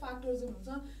हाइएस्ट फ्याक्टर जुन हुन्छ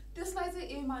त्यसलाई चाहिँ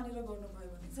ए मानेर गर्नुभयो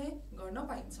भने चाहिँ गर्न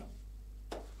पाइन्छ।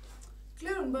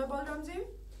 क्लियर हुनुभयो बलरामजी?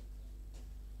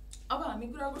 अब हामी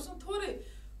कुरा गर्छौँ थोरै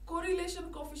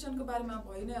कोरिलेसन कोफिसिएन्टको बारेमा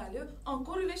भइ नै हाल्यो।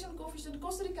 कोरिलेसन कोफिसिएन्ट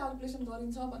कसरी क्याल्कुलेसन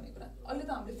गरिन्छ भन्ने कुरा अहिले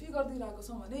त हामीले फिगर दिइरहेको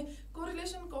छौँ भने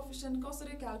कोरिलेसन कोफिसिएन्ट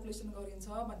कसरी क्याल्कुलेसन गरिन्छ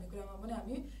भन्ने कुरामा पनि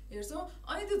हामी हेर्छौँ।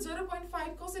 अनि त्यो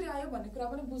 0.5 कसरी आयो भन्ने कुरा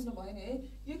पनि बुझ्नु भयो नि है।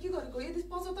 यो के गरेको, यदि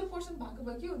 75% भएको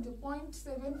भए के हुन्थ्यो,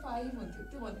 0.75 हुन्थ्यो।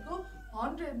 त्यो भनेको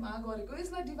 100 मा गरेको,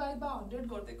 यसलाई डिभाइड बाइ 100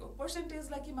 गरिदिएको,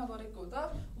 पर्सेन्टेजलाई केमा गरेको हो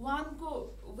त 1 को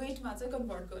वेटमा चाहिँ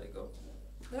कन्भर्ट गरेको।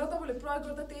 र तपाईँले प्रयोग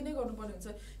गर्दा त्यही नै गर्नुपर्ने हुन्छ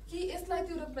कि यसलाई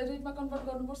त्यो रेटमा कन्भर्ट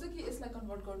गर्नुपर्छ कि यसलाई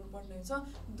कन्भर्ट गर्नुपर्ने हुन्छ,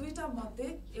 दुईटा मध्ये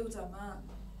एउटामा।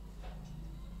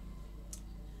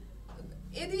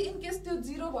 यदि इनकेस त्यो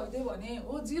 0 भइदियो भने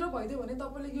हो, 0 भइदियो भने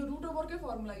तपाईँले यो रुट ओभरकै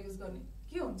फर्मुला युज गर्ने।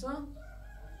 के हुन्छ,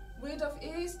 weight of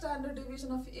A standard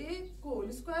deviation of ए को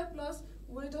whole square plus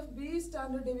weight of be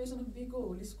standard deviation of be को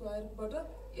होल स्क्वायरबाट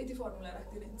यति फर्मुला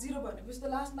राखिदिने। 0 भनेपछि त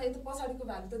लास्टमा यता पछाडिको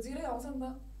भ्यालु त 0 आउँछ नि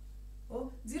त हो।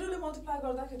 0 ले मल्टिप्लाई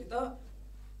गर्दाखेरि त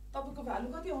तपाईँको भ्यालु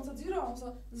कति आउँछ, 0 आउँछ।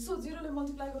 जसो 0 ले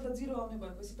मल्टिप्लाई गर्दा 0 आउने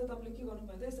भएपछि त तपाईँले के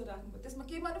गर्नुभयो त यसरी राख्नुभयो। त्यसमा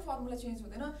केही पनि फर्मुला चेन्ज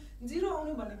हुँदैन। 0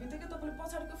 आउने भन्ने बित्तिकै तपाईँले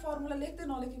पछाडिको फर्मुला लेख्दै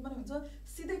नलेखे पनि हुन्छ,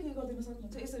 सिधै के गरिदिन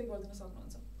सक्नुहुन्छ, यसरी गरिदिन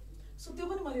सक्नुहुन्छ। सो त्यो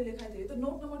पनि मैले लेखाइदिएँ त,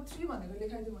 नोट नम्बर 3 भनेर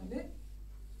लेखाइदिएँ मैले।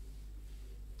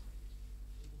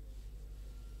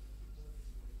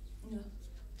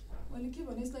 मैले के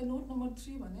भने यसलाई नोट नम्बर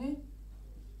 3 भने,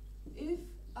 if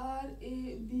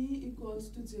RAB equals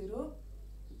to 0,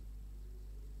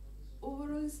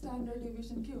 overall standard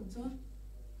deviation के हुन्छ,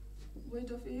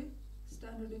 weight of A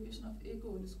standard deviation of A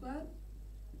को whole square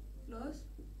plus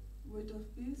weight of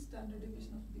B standard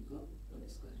deviation of B को whole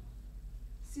square।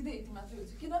 सिधै यति मात्रै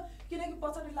हुन्छ। किनकि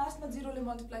पछाडि लास्टमा 0 ले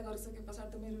मल्टिप्लाई गरिसके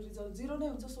पछाडि त मेरो रिजल्ट 0 नै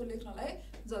हुन्छ, सो लेख्नलाई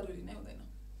जरुरी नै हुँदैन।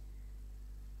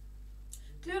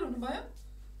 क्लियर हुनुभयो?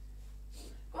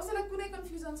 कसैलाई कुनै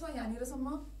कन्फ्युजन छ यहाँनिरसम्म?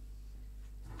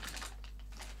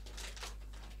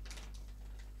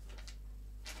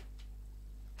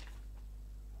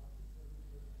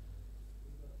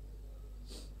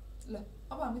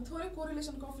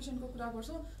 कोरिलेसन कोएफिसिएन्टको कुरा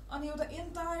गर्छौँ अनि एउटा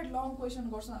एन्टायर लङ क्वेसन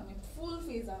गर्छौँ हामी फुल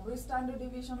फेज हाम्रो स्ट्यान्डर्ड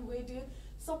डेभिएसन वेटेड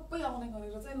सबै आउने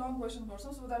गरेर चाहिँ लङ क्वेसन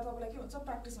गर्छौँ सो द्याट तपाईँलाई के हुन्छ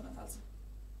प्र्याक्टिस हुन थाल्छ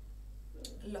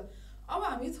ल अब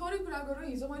हामी थोरै कुरा गरौँ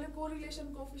हिजो मैले कोरिलेसन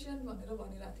कोएफिसिएन्ट भनेर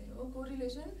भनिरहेको थिएँ हो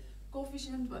कोरिलेसन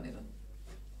कोएफिसिएन्ट भनेर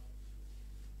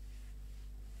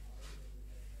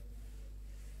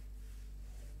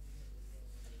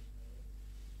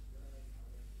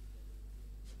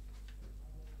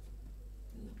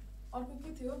अर्को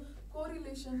के थियो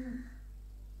कोरिलेसन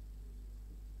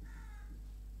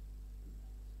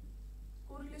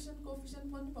कोएफिसिएन्ट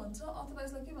पनि भन्छ अथवा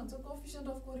यसलाई के भन्छ कोएफिसिएन्ट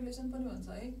अफ कोरिलेसन पनि भन्छ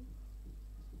है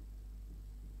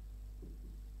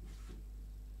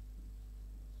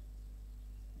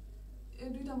यो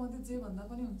दुईटा मध्ये जे भन्दा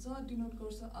पनि हुन्छ डिनोट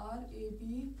गर्छ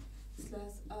RAB/RXY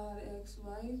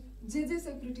जे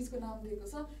सेक्युरिटिजको नाम दिएको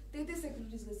छ त्यही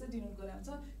सेक्युरिटिजले चाहिँ डिनोट गरे हुन्छ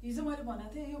हिजो मैले भनेको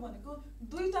थिएँ यो भनेको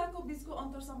दुईटाको बीचको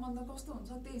अन्तर सम्बन्ध कस्तो हुन्छ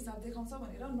त्यही हिसाब देखाउँछ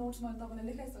भनेर नोट्स मैले तपाईँलाई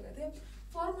लेखाइसकेको थिएँ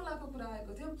फर्मुलाको कुरा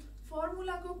आएको थियो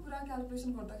फर्मुलाको कुरा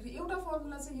क्याल्कुलेसन गर्दाखेरि एउटा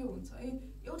फर्मुला चाहिँ यो हुन्छ है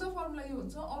एउटा फर्मुला यो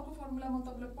हुन्छ अर्को फर्मुला म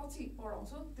तपाईँलाई पछि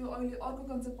पढाउँछु त्यो अहिले अर्को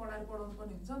कन्सेप्ट पढाउनु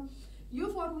पर्ने हुन्छ यो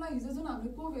फर्मुला हिजो जुन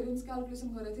हामीले कोभेरियन्स क्याल्कुलेसन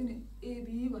गरेको थियो नि AB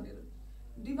भनेर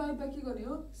डिभाइड बाइ के गर्ने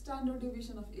हो standard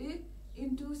deviation of A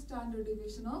into standard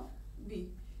deviation of B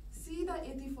सिधा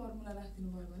यति फर्मुला राखिदिनु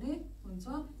भयो भने हुन्छ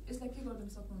यसलाई के गर्न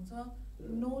सक्नुहुन्छ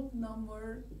नोट नम्बर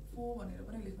 4 भनेर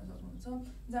पनि लेख्न सक्नुहुन्छ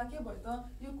जहाँ के भयो त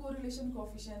यो कोरिलेसन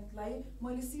कोएफिसिएन्टलाई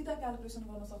मैले सिधा क्याल्कुलेसन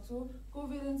गर्न सक्छु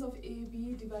कोभेरियन्स अफ AB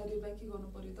डिभाइडेड बाइ के गर्नु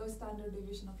पर्यो त स्ट्यान्डर्ड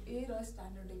डेभिएसन अफ A र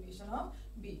स्ट्यान्डर्ड डेभिएसन अफ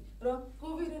B र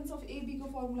कोभेरियन्स अफ AB को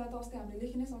फर्मुला त अस्ति हामीले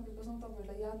लेखि नै सकेको छौँ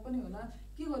तपाईहरुलाई याद पनि होला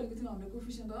के गरेको थियौ हामीले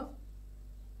कोएफिसिएन्ट अफ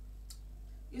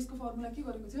यसको फर्मुला के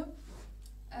गरेको थियो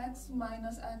x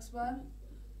minus x bar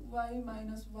y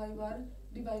minus y bar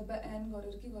divide by n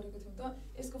गरेर के गरेको थियौ त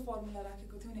यसको फर्मुला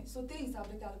राखेको थियौ नि सो त्यही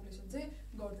हिसाबले क्याल्कुलेसन चाहिँ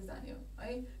गर्दै जाने हो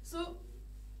है सो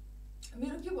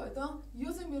मेरो के भयो त यो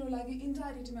चाहिँ मेरो लागि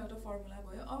इन्टायरिटीमा एउटा फर्मुला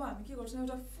भयो अब हामी के गर्छौं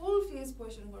एउटा फुल फेज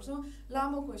क्वेशन गर्छौं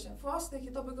लामो क्वेशन फर्स्ट देखि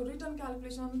तपाईको return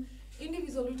calculation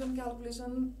individual return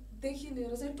calculation देखि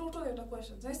लिएर चाहिँ टोटल एउटा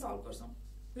क्वेशन चाहिँ सल्भ गर्छौं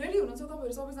रेडी हुनुहुन्छ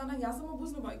तपाईहरु सबैजना यहाँसम्म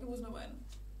बुझ्नु भयो कि बुझ्नु भएन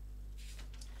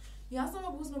यहाँसम्म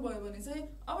बुझ्नु भयो भने चाहिँ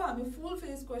अब हामी फुल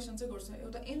फेज क्वेशन चाहिँ गर्छौं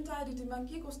एउटा इन्टायरिटीमा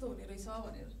के कस्तो हुने रहेछ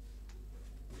भनेर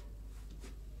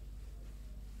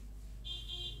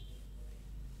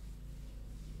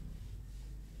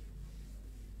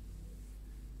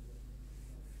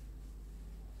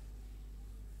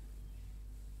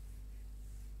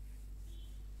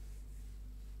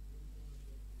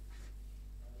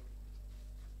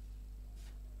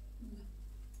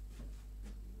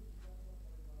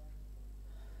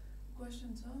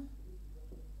क्वेशन छ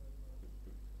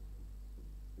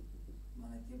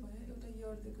मलाई के भयो एउटा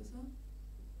इयर दिएको छ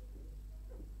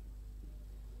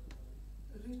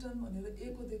रिटर्न भनेर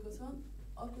ए को दिएको छ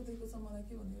अर्को दिएको छ मलाई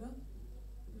के भनेर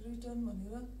रिटर्न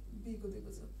भनेर बी को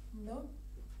दिएको छ ल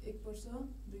 1 वर्ष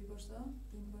 2 वर्ष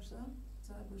 3 वर्ष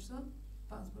 4 वर्ष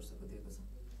 5 वर्षको दिएको छ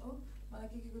हो मलाई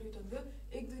के को रिटर्न दियो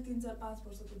 1 2 3 4 5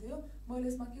 वर्षको दियो मैले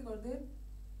यसमा के गर्दै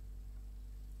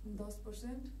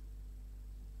 10%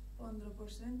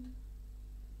 15%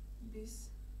 20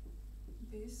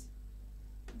 10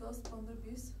 15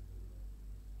 20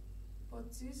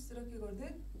 25 र के गर्दै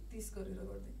 30 गरेर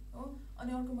गर्दै हो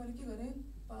अनि अर्को मैले के गरे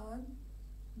 5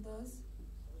 10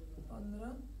 15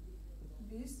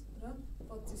 20 र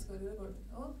 25 गरेर गर्दै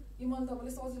हो यो मैले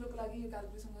तपाईले सजिलोको लागि यो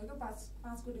क्याल्कुलेसन गरेको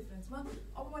 5 को डिफरेन्समा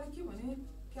अब मैले के भने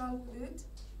calculate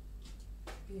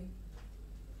A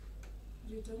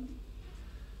return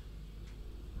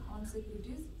on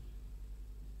securities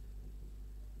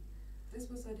this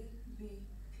was study B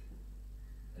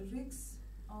risks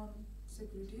on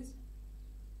securities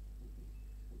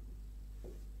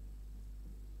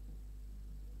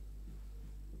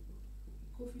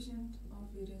coefficient of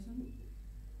variation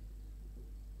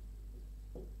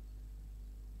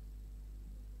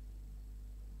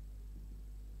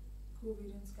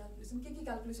covariance calculation के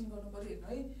क्याल्कुलेसन गर्नु पर्यो हेर्नु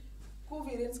है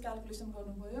कोभेरियन्स क्याल्कुलेसन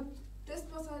गर्नु पर्यो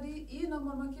त्यसपछि ए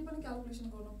नम्बरमा के पनि क्याल्कुलेसन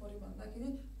गर्नु पर्यो भन्दाखेरि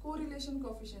कोरिलेसन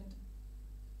कोएफिसिएन्ट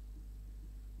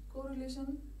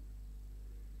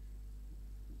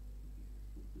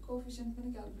पनि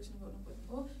क्याल्कुलेसन गर्नु पर्यो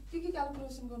हो के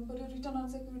क्याल्कुलेसन गर्नु पर्यो return on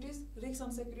securities risk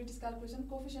on securities calculation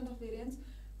coefficient of variance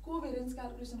कोभेरियन्स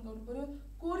calculation गर्नु पर्यो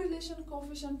कोरिलेसन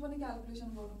कोएफिसिएन्ट पनि क्याल्कुलेसन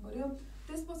गर्नु पर्यो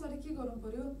त्यसपछि के गर्नु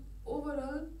पर्यो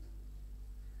ओभरअल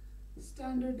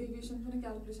स्ट्यान्डर्ड डेभिएसन पनि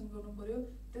क्याल्कुलेसन गर्नु पर्यो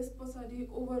त्यसपछि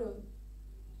ओभरअल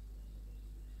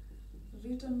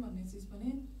रिटर्न भन्ने चीज पनि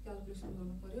क्याल्कुलेसन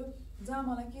गर्नु पर्यो जहाँ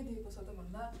मलाई के दिएको छ त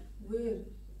भन्दा where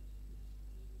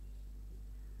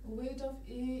weight of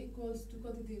A equals to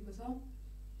कति दिएको छ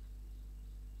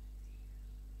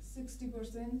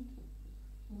 60%,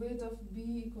 weight of be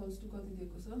equals to कति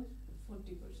दिएको छ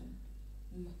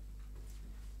 40%। ल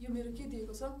यो मेरो के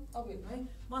दिएको छ अब हेर्नु है,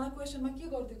 मलाई क्वेसनमा के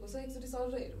गरिदिएको छ एकचोटि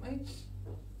सर हेरौँ है।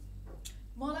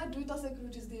 मलाई दुईटा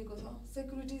सेक्युरिटिज दिएको छ,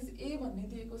 सेक्युरिटिज ए भन्ने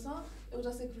दिएको छ,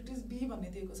 एउटा सेक्युरिटिज बी भन्ने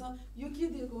दिएको छ। यो के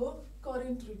दिएको हो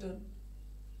करेन्ट रिटर्न,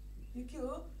 यो के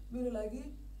हो मेरो लागि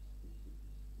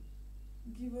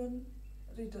गिभन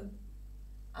रिटर्न,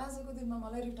 आजको दिनमा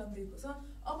मलाई रिटर्न दिएको छ।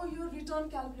 अब यो रिटर्न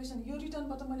क्याल्कुलेसन, यो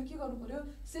रिटर्नबाट मैले के गर्नु पर्यो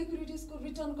सेक्युरिटिजको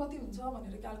रिटर्न कति हुन्छ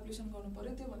भनेर क्याल्कुलेसन गर्नु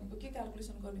पर्यो। त्यो भनेको के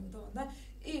क्याल्कुलेसन गर्ने हो त भन्दा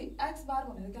ए एक्स बार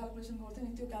भनेर क्याल्कुलेसन गर्थ्यो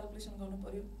नि, त्यो क्याल्कुलेसन गर्नु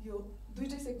पर्यो यो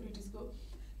दुईटै सेक्युरिटिजको।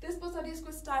 त्यस पछाडि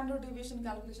यसको स्ट्यान्डर्ड डेभिएसन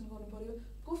क्याल्कुलेसन गर्नु पर्यो,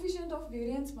 कोफिसिएन्ट अफ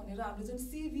भेरिएन्स भनेर हामीले जुन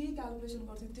सिभी क्याल्कुलेसन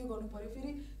गर्थ्यौँ त्यो गर्नु पर्यो,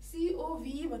 फेरि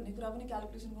सिओभी भन्ने कुरा पनि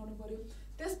क्याल्कुलेसन गर्नु पर्यो।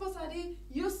 त्यस पछाडि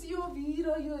यो सिओभी र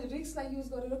यो रिस्कलाई युज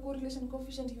गरेर कोरिलेसन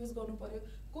कोफिसिएन्ट युज गर्नु पर्यो।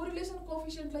 कोरिलेसन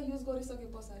कोफिसिएन्टलाई युज गरिसके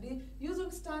पछाडि यो जुन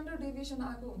स्ट्यान्डर्ड डेभिएसन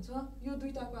आएको हुन्छ यो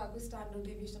दुईटाको आएको स्ट्यान्डर्ड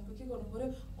डेभिएसनको के गर्नु पर्यो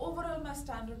ओभरअलमा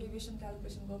स्ट्यान्डर्ड डेभिएसन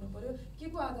क्याल्कुलेसन गर्नु पर्यो के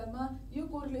को आधारमा यो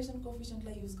कोरिलेसन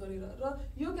कोफिसिएन्टलाई युज गरेर। र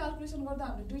यो क्याल्कुलेसन गर्दा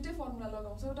हामीले दुईटै फर्मुला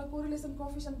लगाउँछौँ, एउटा कोरिलेसन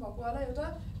कोफिसिएन्ट भएको वाला एउटा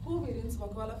कोभेरियन्स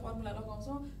भएको वाला फर्मुला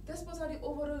लगाउँछौँ। त्यस पछाडि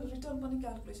ओभरअल रिटर्न पनि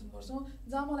क्याल्कुलेसन गर्छौँ,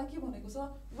 जहाँ मलाई के भनेको छ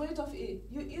वेट अफ ए,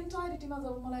 यो इन्टायरिटीमा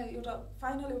जब मलाई एउटा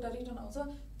फाइनल एउटा रिटर्न आउँछ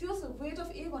त्यो वेट अफ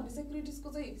ए भन्ने सेक्युरिटिजको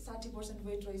चाहिँ 60%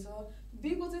 वेट रहेछ, बी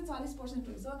को चाहिँ 40%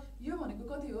 रहेछ। यो भनेको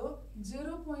कति हो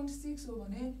 0.6 हो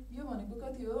भने यो भनेको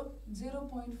कति हो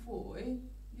 0.4 हो है,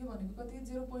 यो भनेको कति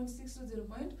 0.6 र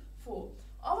 0.4।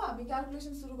 अब हामी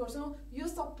क्याल्कुलेसन सुरु गर्छौँ, यो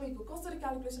सबैको कसरी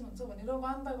क्याल्कुलेसन हुन्छ भनेर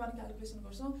 1 बाइ 1 क्याल्कुलेसन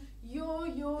गर्छौँ।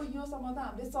 योसम्म त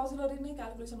हामीले सजिलरी नै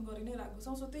क्याल्कुलेसन गरि नै राखेको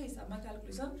छौँ, सो त्यही हिसाबमा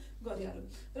क्याल्कुलेसन गरिहाल्यो।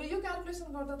 र यो क्याल्कुलेसन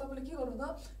गर्दा तपाईँले के गर्नु त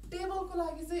टेबलको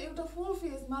लागि चाहिँ एउटा फुल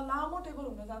पेजमा लामो टेबल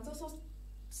हुन जान्छ, सो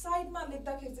साइडमा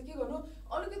लेख्दाखेरि चाहिँ के गर्नु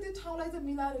अलिकति ठाउँलाई चाहिँ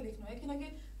मिलाएर लेख्नु है, किनकि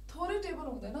थोरै टेबल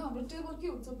हुँदैन, हाम्रो टेबल के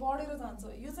हुन्छ बढेर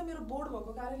जान्छ। यो चाहिँ मेरो बोर्ड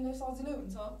भएको कारणले सजिलै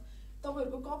हुन्छ,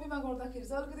 तपाईँहरूको कपीमा गर्दाखेरि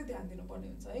चाहिँ अलिकति ध्यान दिनुपर्ने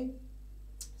हुन्छ है।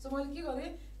 सो मैले के गरेँ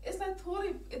यसलाई थोरै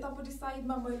यतापट्टि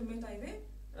साइडमा मैले मेटाइदिएँ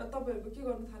र तपाईँहरूको के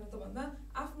गर्नु थाल्यो त भन्दा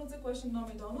आफ्नो चाहिँ क्वेसन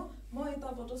नमेटाउनु, म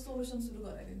यताबाट सोलुसन सुरु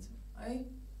गराइदिन्छु है।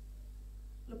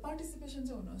 ल पार्टिसिपेसन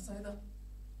चाहिँ हुनुहोस् है त।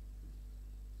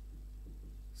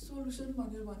 सोलुसन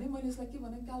भनेर भने मैले यसलाई के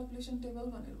भने क्याल्कुलेसन टेबल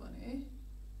भनेर भने है,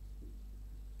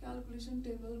 क्याल्कुलेसन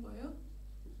टेबल भयो।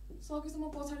 सकेसम्म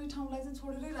पछाडि ठाउँलाई चाहिँ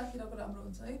छोडेरै राखिरहेको राम्रो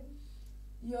हुन्छ है।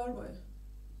 इयर भयो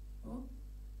हो,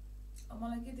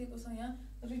 मलाई के दिएको छ यहाँ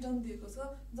रिटर्न दिएको छ,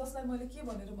 जसलाई मैले के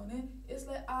भनेर भने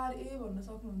यसलाई आरए भन्न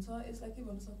सक्नुहुन्छ, यसलाई के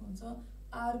भन्न सक्नुहुन्छ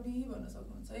आरबी भन्न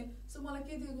सक्नुहुन्छ है। सो मलाई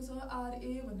के दिएको छ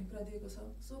आरए भन्ने कुरा दिएको छ।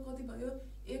 सो कति भयो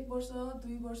 1 वर्ष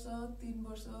 2 वर्ष 3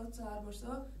 वर्ष 4 वर्ष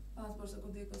 5 वर्षको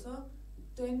दिएको छ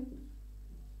 10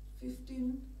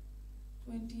 15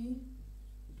 20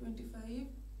 25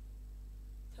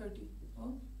 30 हो।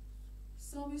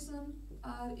 समेसन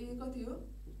आरए कति हो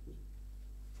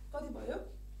कति भयो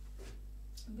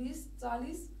 20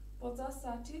 40 50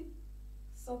 60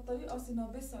 70 80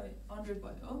 90 100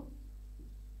 भयो हो।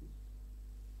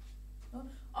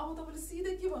 अब तपाईले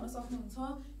सिधै के भन्न सक्नुहुन्छ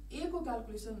ए को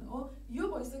क्याल्कुलेसन हो। यो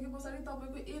भइसके पछाडि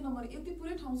तपाईको ए नम्बर यति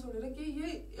पुरै ठाउँ छोडेर के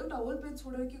यही एउटा होल पेज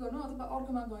छोडेर के गर्नु अथवा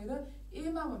अर्कोमा गएर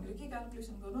ए मा भनेर के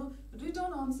क्याल्कुलेसन गर्नु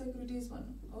रिटर्न अन सेक्युरिटिज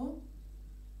भन्नु हो।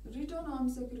 रिटर्न अन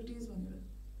सेक्युरिटिज भनेर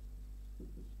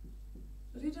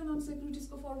रिटर्न अन सेक्युरिटिज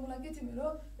को फर्मुला के थियो मेरो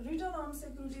रिटर्न अन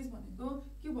सेक्युरिटिज भनेको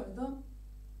के भयो त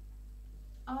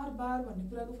आर बार भन्ने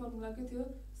कुराको फर्मुला के थियो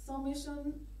summation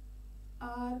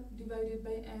are divided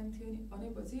by an थियो नि।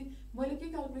 भनेपछि मैले के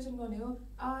क्याल्कुलेसन गर्ने हो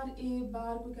आर ए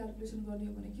बार को क्याल्कुलेसन गर्ने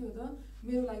हो भने के हो त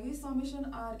मेरो लागि summation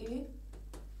R A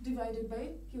divided by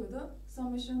के हो त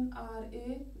summation R A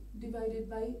divided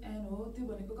by an हो। त्यो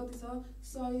भनेको कति छ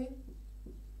 100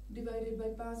 डिवाइडेड बाइ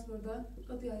 5 गर्दा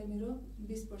कति आयो मेरो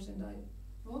 20% आयो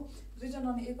हो। रिटर्न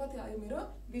अन ए कति आयो मेरो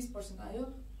 20% आयो।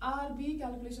 आरबी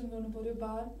क्याल्कुलेसन गर्नु पर्यो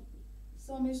बार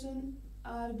summation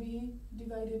R B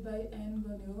divided by an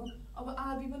गर्ने हो। अब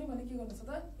आरबी पनि भने के गर्नु छ त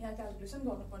यहाँ क्याल्कुलेसन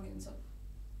गर्नुपर्ने हुन्छ।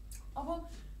 अब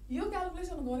यो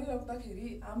क्याल्कुलेसन गरिराख्दाखेरि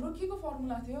हाम्रो के को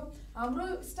फर्मुला थियो हाम्रो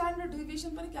स्ट्यान्डर्ड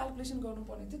डेभिएसन पनि क्याल्कुलेसन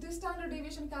गर्नुपर्ने थियो। त्यो स्ट्यान्डर्ड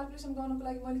डेभिएसन क्याल्कुलेसन गर्नको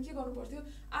लागि मैले के गर्नु पर्थ्यो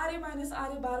आरए माइनस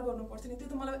आरए बार गर्नु पर्थ्यो नि। त्यो त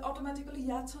मलाई अटोमेटिकली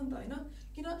याद छ नि त हैन,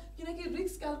 किनकि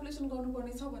रिस्क क्याल्कुलेसन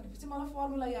गर्नुपर्ने छ भनेपछि मलाई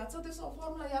फर्मुला याद छ। त्यो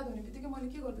फर्मुला याद हुने बित्तिकै मैले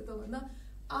के गर्थे त भन्दा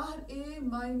आरए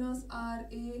माइनस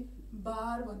आरए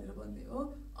बार भनेर भन्ने हो।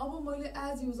 अब मैले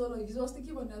एज युजल हिजो अस्ति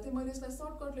के भनिरहेको थिएँ मैले यसलाई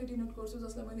सर्टकटले डिनोट गर्छु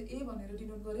जसलाई मैले ए भनेर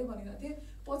डिनोट गरेँ भनिरहेको थिएँ,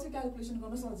 पछि क्याल्कुलेसन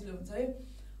गर्न सजिलो हुन्छ है।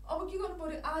 अब के गर्नु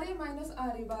पर्यो आरए माइनस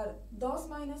आरए बार 10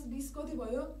 माइनस 20 कति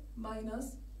भयो -10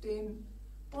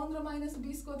 15 माइनस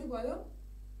 20 कति भयो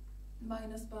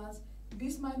 -5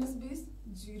 20 माइनस 20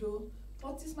 0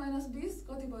 25 माइनस 20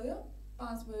 कति भयो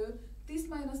 5 भयो 30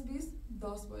 माइनस 20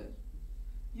 10 भयो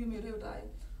यो मेरो एउटा आयो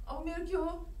अब मेरो के हो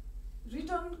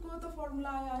रिटर्नको त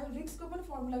फर्मुला आयो रिस्कको पनि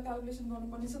फर्मुला क्याल्कुलेसन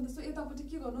गर्नुपर्ने छ नि त सो यतापट्टि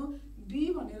के गर्नु बी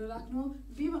भनेर राख्नु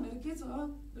बी भनेर के छ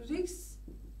रिस्क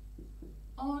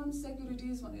अन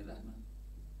सेक्युरिटीज भनेर राख्नु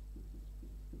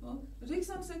हो रिस्क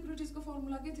अन सेक्युरिटीजको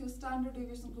फर्मुला के थियो standard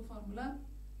डेभिएसनको formula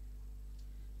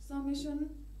summation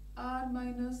r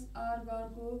minus r बार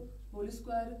को होल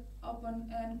स्क्वायर अपन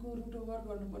n को रुट ओभर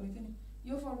गर्नुपर्ने थियो नि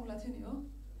यो फर्मुला थियो नि हो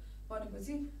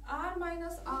भनेपछि r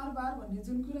माइनस r बार भन्ने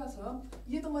जुन कुरा छ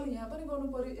यो त मैले यहाँ पनि गर्नु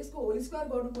पर्यो यसको होल स्क्वायर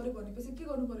गर्नु पर्यो भनेपछि के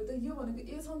गर्नु पर्यो त यो भनेको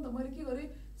a छ नि त मैले के गरे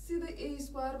सिधै a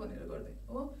स्क्वायर भनेर गर्दै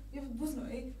हो यो बुझ्नु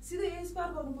है सिधै a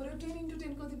स्क्वायर गर्नु पर्यो 10 *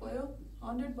 10 कति भयो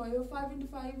 100 भयो 5 *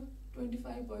 5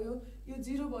 25 भयो यो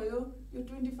 0 भयो यो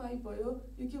 25 भयो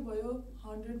यो के भयो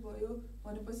 100 भयो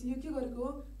भनेपछि यो के गरेको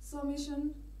समेसन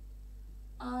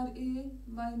RA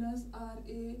माइनस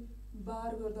RA बार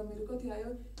गर्दा मेरो कति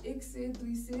आयो 100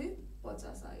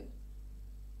 250 आयो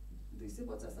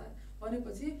 250 आयो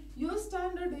भनेपछि यो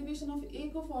स्ट्यान्डर्ड डेभिएसन अफ A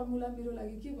को फर्मुला मेरो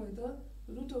लागि के भयो त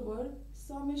root over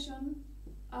summation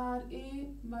RA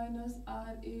minus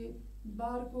RA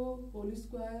बार को होल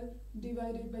स्क्वायर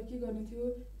डिवाइडेड बाइ के गर्ने थियो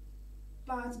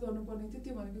 5 गर्नुपर्ने थियो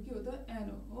त्यो भनेको के हो त n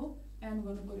हो n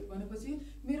गर्नु पर्यो भनेपछि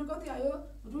मेरो कति आयो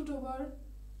रुट ओभर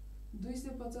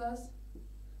 250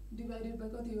 डिवाइडेड बाइ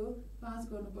कति हो 5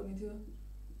 गर्नुपर्ने थियो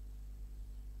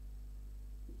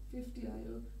 50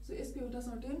 आयो सो यसको एउटा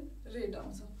सर्टेन रेट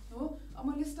आउँछ हो अब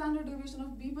मैले स्ट्यान्डर्ड डेभिएसन अफ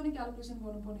b पनि क्याल्कुलेसन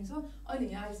गर्नुपर्ने छ अहिले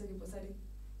यहाँ आइसके पछाडी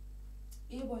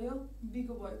a भयो b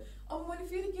को भयो अब मैले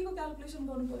फेरि के को क्याल्कुलेसन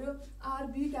गर्नु पर्यो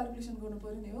rb क्याल्कुलेसन गर्नु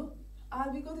पर्यो नि हो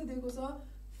rb कति दिएको छ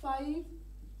 5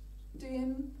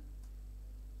 10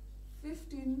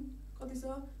 15 कति छ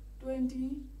 20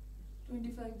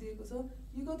 25 दिएको छ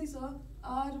यो कति छ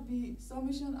RB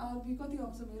समेसन RB कति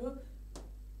आउँछ मेरो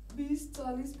 20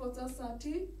 40 50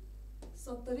 60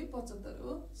 70 75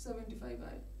 हो 75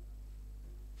 आयो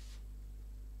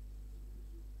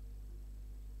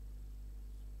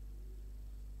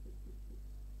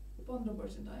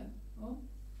 %% आयो हो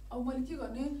अब मैले के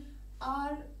गर्ने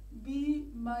RB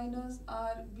माइनस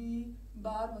RB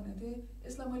बार भनेको थिएँ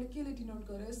यसलाई मैले केले डिनोट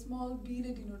गरेँ स्मल b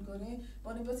ले डिनोट गरेँ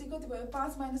भनेपछि कति भयो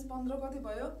 5 - 15 कति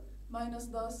भयो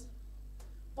 -10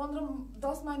 15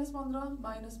 10 - 15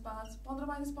 -5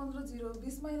 15 - 15 0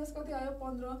 20 माइनस कति आयो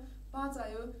 15 5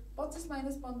 आयो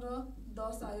 25 - 15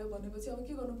 10 आयो भनेपछि अब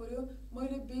के गर्नु पर्यो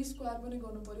मैले b स्क्वायर पनि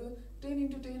गर्नु पर्यो 10 *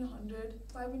 10 100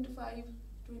 5 * 5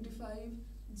 25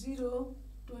 0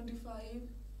 25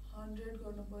 100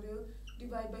 गर्नु पर्यो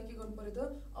डिवाइड बाइ के गर्नु पर्यो त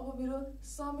अब मेरो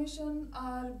समेसन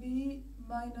RB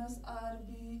माइनस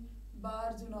RB बार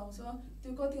जुन आउँछ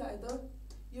त्यो कति आयो त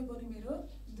यो पनि मेरो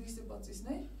 225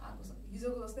 नै आएको छ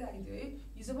हिजोको जस्तै आइदियो है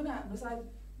हिजो पनि हाम्रो सायद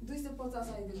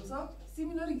 250 आइदिएको छ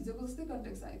सिमिलर हिजोको जस्तै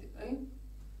कन्टेक्स्ट आइदियो है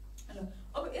ल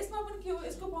अब यसमा पनि के हो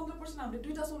यसको 15% हामीले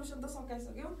दुईटा सोलुसन त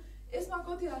सकाइसक्यौ यसमा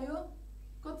कति आयो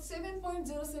कति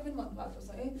 7.07 भन्नु भएको छ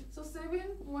है सो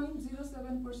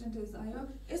 7.07% आयो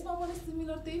यसमा पनि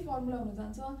सिमिलर त्यही फर्मुला हुन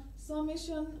जान्छ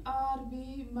समेसन RB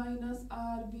माइनस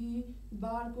RB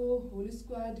बार को whole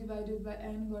square divided by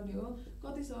n गर्ने हो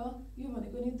कति छ यो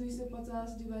भनेको नि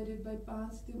 250 डिवाइडेड बाइ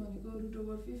 5 त्यो भनेको रुट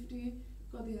ओभर 50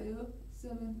 कति आयो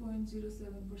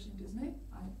 7.07% नै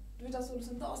आयो दुईटा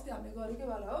सोलुसन त अस्ति हामीले गरेकै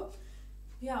वाला हो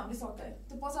यहाँ हामीले सकायो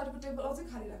त्यो पछाडीको टेबल अझै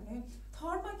खाली राख्ने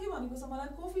थर्डमा के भनेको छ मलाई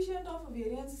coefficient of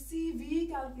variance CV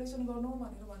calculation गर्नु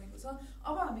भनेर भनेको छ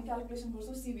अब हामी क्याल्कुलेसन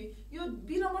गर्छौं CV यो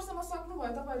बी नम्बरसम्म सक्नु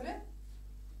भयो तपाईहरुले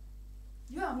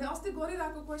यो हामीले अस्ति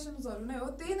गरिरहेको क्वेशन्सहरु नै हो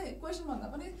त्यही नै क्वेशन भन्दा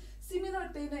पनि सिमिलर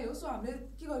त्यही नै हो सो हामीले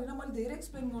के गरिन मैले धेरै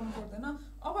एक्सप्लेन गर्नु पर्दैन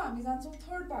अब हामी जान्छौं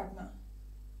थर्ड पार्टमा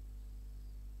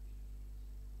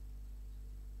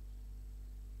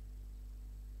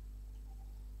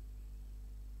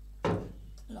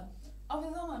ल अब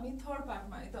जाउँ हामी थर्ड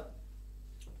पार्टमा है त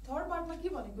थर्ड पार्टमा के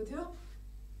भनेको थियो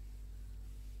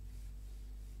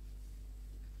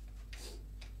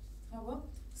अब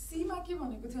C मा के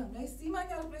भनेको थियो हामीलाई C मा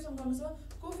क्याल्कुलेसन गर्नु छ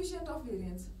कोफिसिएन्ट अफ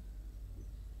भेरिएन्स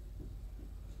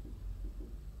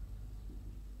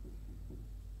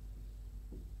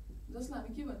जसलाई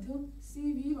हामी के भन्थ्यौ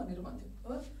CV भनेर भन्थ्यौ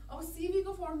हो अब CV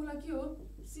को फर्मुला के हो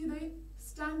सिधै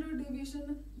standard deviation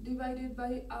divided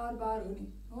by R बार हो नि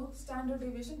हो standard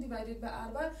deviation divided by R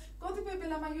बार कतिपय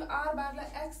बेलामा यो R बारलाई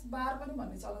X बार पनि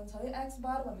भन्ने चलन छ है X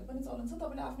बार भन्ने पनि चलन छ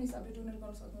तपाईले आफ्नो हिसाबले डोनेट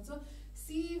गर्न सक्नुहुन्छ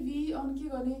CV अन के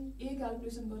गर्ने A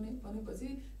क्याल्कुलेसन गर्ने भनेपछि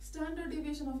standard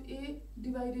deviation of A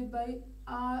divided by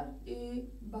R A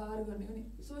बार गर्ने हो नि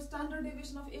so standard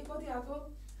deviation of A कति आको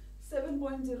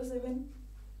 7.07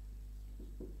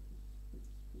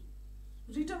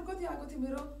 रिटर्न कति आएको थियो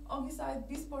मेरो अघि सायद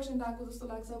 20% आएको जस्तो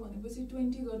लाग्छ भनेपछि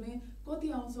 20 गर्ने कति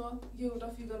आउँछ यो एउटा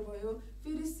फिगर भयो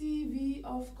फेरि CV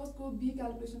अफ कसको B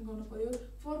क्याल्कुलेसन गर्नु पर्यो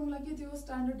फर्मुला के थियो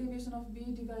standard deviation of B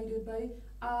divided by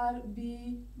RB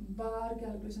bar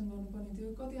calculation गर्नुपर्ने थियो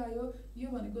कति आयो यो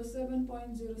भनेको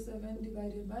 7.07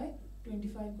 डिवाइडेड बाइ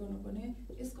 25 गर्नुपर्ने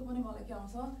यसको पनि मलाई के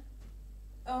आउँछ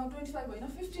 25 हैन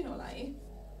 15 होला है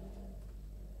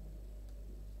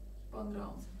 15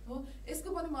 आउँछ हो यसको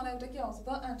पनि मलाई एउटा के आउँछ त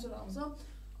आन्सर आउँछ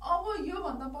अब यो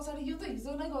भन्दा पछाडी यो त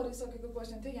हिजो नै गरिसकेको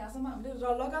क्वेशन थियो यहाँसम्म हामीले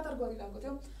लगातार गरिरहेको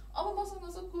थियौ अब मसँग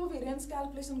छ कोभेरियन्स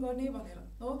क्याल्कुलेसन गर्ने भनेर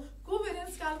हो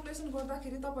कोभेरियन्स क्याल्कुलेसन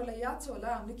गर्दाखेरि तपाईलाई याद छ होला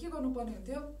हामीले के गर्नुपर्ने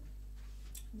हुन्थ्यो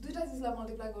दुईटा चिजलाई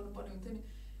मल्टिप्लाई गर्नुपर्ने हुन्थ्यो नि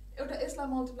एउटा यसलाई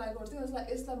मल्टिप्लाई गर्थ्यो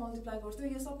यसलाई मल्टिप्लाई गर्थ्यो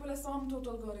यो सबैलाई सम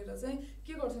टोटल गरेर चाहिँ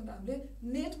के गर्थ्यौं त हामीले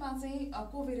नेटमा चाहिँ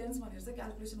कोभेरियन्स भनेर चाहिँ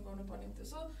क्याल्कुलेसन गर्नुपर्ने हुन्थ्यो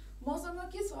सो मसँग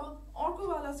के छ अर्को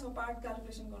वाला छ पार्ट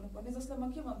क्याल्कुलेसन गर्नुपर्ने जसलाई म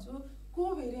के भन्छु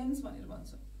कोभेरियन्स भनेर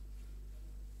भन्छु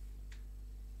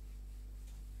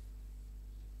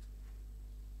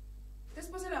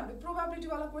त्यसपछि हामीले प्रोबेबिलिटी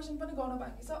वाला क्वेशन पनि गर्न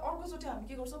बाँकी छ अर्को चोटी हामी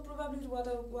के गर्छौं प्रोबेबिलिटी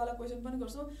वाला क्वेशन पनि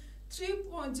गर्छौं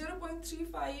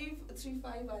 0.3535 आयो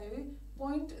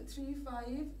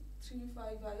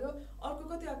 0.3535 आयो अर्को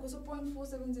कति आएको छ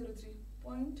 0.4703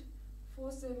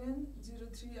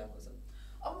 0.4703 आएको छ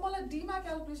अब मलाई डी मा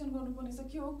क्याल्कुलेसन गर्नुपर्ने छ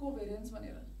के हो कोभेरियन्स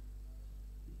भनेर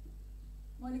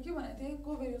मैले के भनेको थिए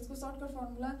कोभेरियन्स को सर्टकट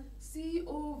फर्मुला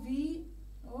COV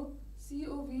हो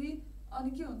COV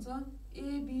अनि के हुन्छ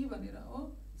AB भनेर हो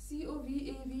COV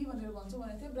AB भनेर भन्छौ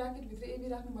भने थियो ब्र्याकेट भित्र AB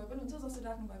राख्नु भए पनि हुन्छ जसरी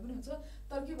राख्नु भए पनि हुन्छ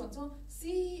तर के भन्छौ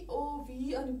COV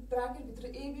अनि ब्र्याकेट भित्र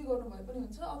AB गर्नु भए पनि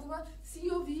हुन्छ अथवा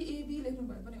COV AB लेख्नु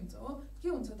भए पनि हुन्छ हो के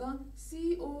हुन्छ त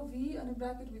COV अनि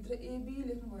ब्र्याकेट भित्र AB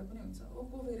लेख्नु भए पनि हुन्छ हो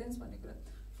कोभेरियन्स भन्ने कुरा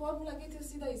फर्मुला के थियो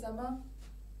सिधा हिसाबमा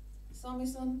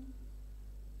समेसन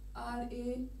RA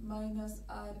माइनस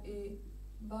RA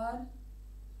बार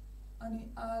अनि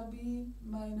RB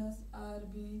minus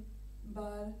RB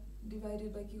bar divided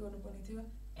by के गर्नुपर्ने थियो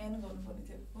n गर्नुपर्ने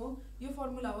थियो हो यो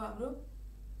फर्मुला हो हाम्रो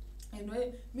हेर्नु है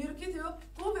मेरो के थियो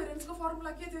कोभेरियन्सको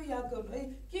फर्मुला के थियो याद गर्नु है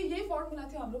के यही फर्मुला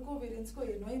थियो हाम्रो कोभेरियन्सको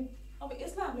हेर्नु है अब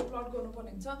यसलाई हामीले प्लट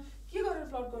गर्नुपर्ने हुन्छ के गरेर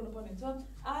प्लट गर्नुपर्ने हुन्छ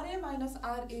RA माइनस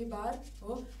RA बार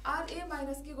हो RA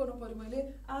माइनस के गर्नु पर्यो मैले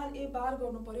RA बार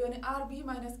गर्नु पर्यो अनि RB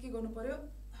माइनस के गर्नु पर्यो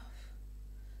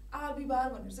RB बार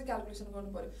भनेर चाहिँ क्याल्कुलेसन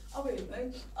गर्नु पर्यो अब हेर्नु है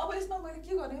अब यसमा मैले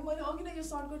के गर्ने मैले अघि नै यो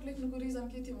सर्टकट लेख्नुको रिजन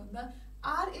के थियो भन्दा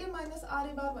RA माइनस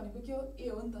RA बार भनेको के हो ए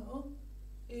हो नि त हो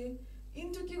ए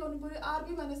इन्टु के गर्नु पर्यो RB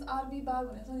माइनस RB बार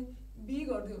भनेर चाहिँ B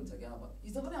गर्दै हुन्छ के अब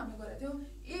हिजो पनि हामीले गरेको थियौ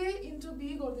A इन्टु B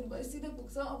गर्दिनु भयो सिधै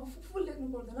पुग्छ अब फुल लेख्नु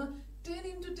पर्दैन 10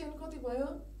 इन्टु 10 कति भयो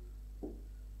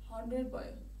 100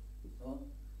 भयो हो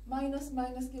माइनस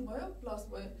माइनस के भयो प्लस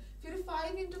भयो फेरि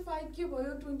 5 इन्टु 5 के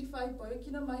भयो 25 भयो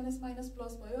किन माइनस माइनस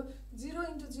प्लस भयो 0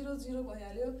 इन्टु 0 0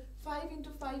 भइहाल्यो 5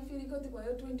 इन्टु 5 फेरि कति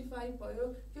भयो 25 भयो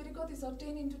फेरि कति छ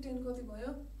 10 इन्टु 10 कति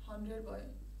भयो 100 भयो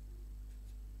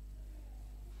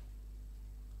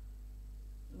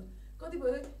कति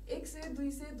भयो 100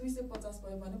 200 250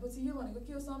 भयो भनेपछि यो भनेको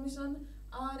के हो समेसन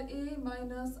RA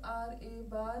माइनस RA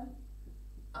बार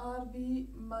RB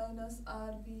माइनस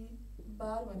RB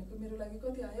बार भनेको मेरो लागि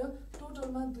कति आयो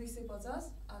टोटलमा 250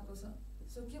 आएको छ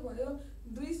सो के भयो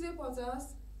 250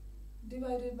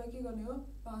 डिवाइडेड बाइ के गर्ने हो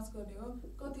 5 गर्ने हो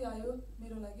कति आयो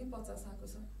मेरो लागि 50 आएको छ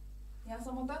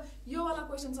यहाँसम्म त यो वाला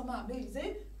क्वेशन सम्म हामीले हिजै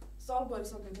सल्भ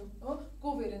गरिसकेको थियौ हो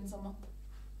कोभेरियन्स सम्म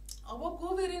अब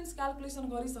कोभेरियन्स क्याल्कुलेसन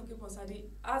गरिसके पछाडी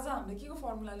आज हामीले के को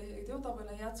फर्मुला लेखेको थियौ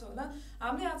तपाईलाई याद छ होला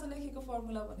हामीले आज लेखेको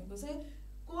फर्मुला भनेको चाहिँ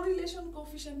कोरिलेसन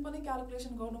कोएफिसिएन्ट पनि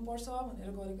क्याल्कुलेसन गर्नुपर्छ भनेर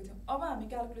गरेको थियौ अब हामी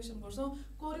क्याल्कुलेसन गर्छौं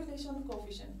कोरिलेसन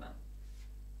कोएफिसिएन्टमा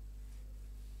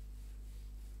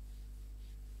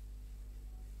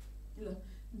ल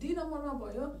डी नम्बरमा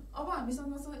भयो अब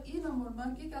हामीसँग छ ई नम्बरमा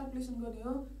के क्याल्कुलेसन गर्ने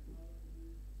हो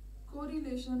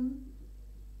correlation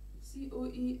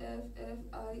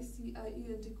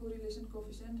COEFFICIENT correlation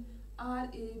coefficient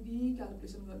RAB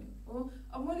calculation गर्ने हो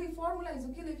अब मैले फर्मुला हिजो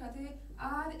के लेखा थिए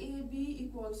RAB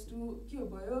इक्वल्स टु के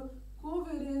भयो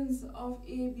कोभेरियन्स of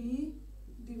AB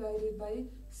divided by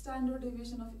standard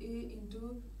deviation of A into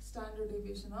standard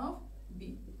deviation of B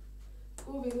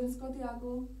कोभेरियन्स कति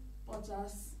आको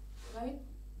 50 right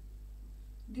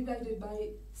divided by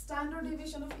standard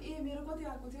deviation of A मेरो कति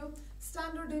आको थियो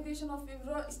स्ट्यान्डर्ड डेभिएसन अफ र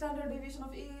स्ट्यान्डर्ड डेभिएसन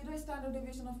अफ A र स्ट्यान्डर्ड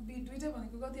डेभिएसन अफ B दुईटै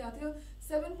भनेको कति आको थियो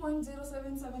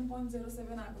 7.07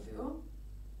 7.07 आको थियो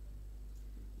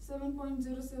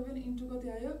 7.07 इन्टु कति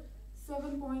आयो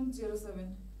 7.07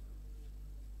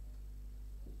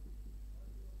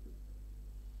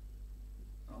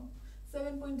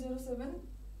 7.07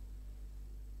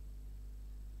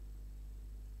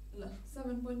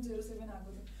 7.07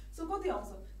 आएको थियो। सो कति आउँछ?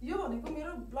 यो भनेको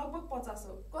मेरो लगभग 50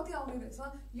 हो। कति आउने रहेछ?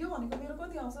 यो भनेको मेरो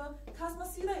कति आउँछ? खासमा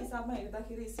सिधा हिसाबमा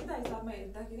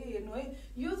हेर्दाखेरि हेर्नु है,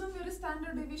 यो जुन मेरो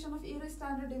स्ट्यान्डर्ड डेभिएसन अफ ए र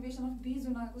स्ट्यान्डर्ड डेभिएसन अफ बी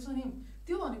जुन आएको छ नि,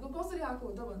 त्यो भनेको कसरी आएको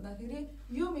हो त भन्दाखेरि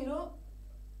यो मेरो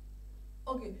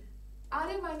okay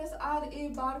RA minus RA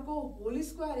बारको whole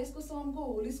square, यसको समको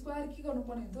होल स्क्वायर के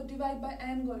गर्नुपर्ने हुन्छ? डिभाइड बाई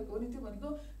एन गरेको हो नि। त्यो भनेको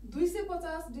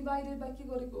 250 डिभाइडेड बाई के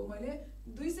गरेको हो मैले?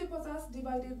 250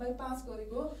 डिभाइडेड बाई 5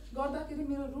 गरेको गर्दाखेरि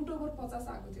मेरो √50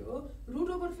 आएको थियो।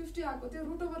 √50 आएको थियो।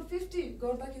 √50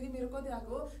 गर्दाखेरि मेरो कति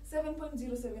आएको?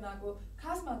 7.07 आएको।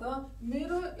 खासमा त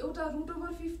मेरो एउटा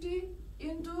 √50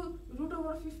 इन्टु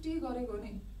 √50 गरेको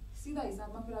नि, सिधा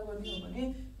हिसाबमा कुरा गर्ने हो भने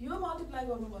यो मल्टिप्लाई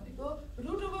गर्नु भनेको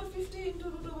 √50 इन्टु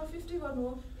 √50 गर्नु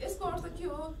हो। यसको अर्थ के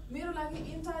हो? मेरो लागि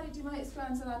इन्टायरिटीमा यसको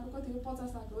आन्सर आएको कति हो?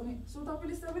 50 आएको हो नि। सो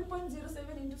तपाईँले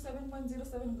 7.07 इन्टु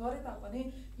 7.07 गरे तापनि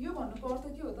यो भन्नुको अर्थ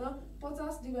के हो त?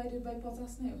 50 डिभाइडेड बाई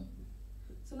 50 नै हो।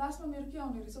 सो लास्टमा मेरो के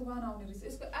आउने रहेछ? 1 आउने रहेछ।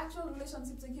 यसको एक्चुअल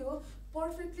रिलेसनसिप चाहिँ के हो?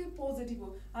 पर्फेक्टली पोजिटिभ हो।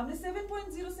 हामीले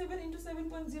 7.07 इन्टु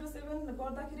 7.07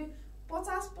 गर्दाखेरि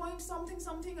 50 point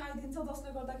something आइदिन्छ,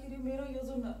 जसले गर्दाखेरि मेरो यो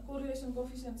जुन कोरिलेसन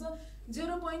कोएफिसिएन्ट छ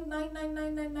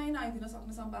 0.99999 आइदिन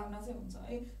सक्ने सम्भावना चाहिँ हुन्छ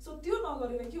है। सो त्यो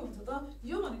नगरेर के हुन्छ त?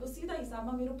 यो भनेको सिधा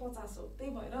हिसाबमा मेरो 50 हो।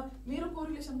 त्यही भएर मेरो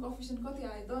कोरिलेसन कोएफिसिएन्ट कति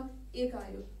आयो त? 1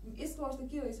 आयो। यसको अर्थ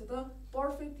के रहेछ त?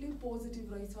 पर्फेक्टली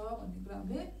पोजिटिभ रहेछ भन्ने कुरा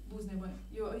हामीले बुझ्ने भयो।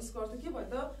 यो यसको अर्थ के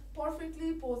भयो त?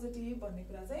 पर्फेक्टली पोजिटिभ भन्ने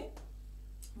कुरा चाहिँ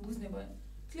बुझ्ने भयो।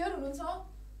 क्लियर हुनुहुन्छ?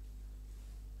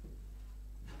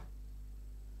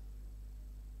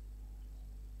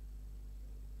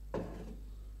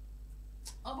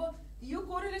 अब यो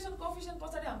कोरिलेसन कोएफिसिएन्ट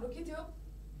पछाडि हाम्रो के थियो?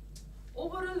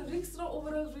 ओभरअल रिस्क र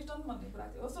ओभरअल रिटर्न भन्ने कुरा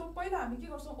थियो। सो पहिला हामी के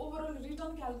गर्छौँ? ओभरअल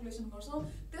रिटर्न क्याल्कुलेसन गर्छौँ,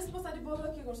 त्यस पछाडि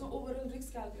बल्ल के गर्छौँ? ओभरअल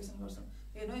रिस्क क्याल्कुलेसन गर्छौँ।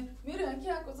 हेर्नु है, मेरो यहाँ के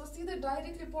आएको छ? सिधै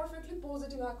डाइरेक्टली पर्फेक्टली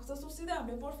पोजिटिभ आएको छ। सो सिधै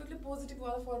हामीले पर्फेक्टली पोजिटिभ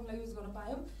वाला फर्मुला युज गर्न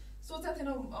पायौँ। सोचेको थिएन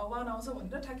 1 आउँछ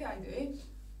भनेर, ठ्याक्कै आइदियो है।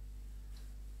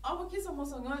 अब के छ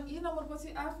मसँग? ई नम्बर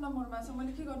पछि एफ नम्बरमा छ,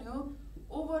 मैले के गर्ने हो?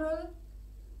 ओभरअल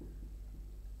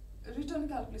रिटर्न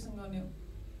क्याल्कुलेसन गर्ने हो।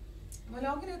 मैले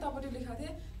अघि नै यतापट्टि लेखा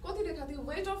थिएँ। कति लेखा थियो?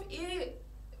 वेट अफ ए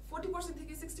 40% थियो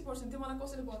कि 60% थियो? मलाई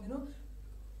कसैले भनिदिनु।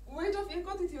 वेट अफ ए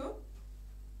कति थियो?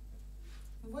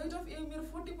 वेट अफ ए मेरो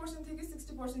 40% थियो कि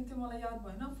 60% थियो? मलाई याद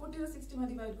भएन। 40 र 60 मा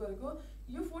डिभाइड गरेको,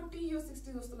 यो 40 यो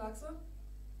 60 जस्तो लाग्छ।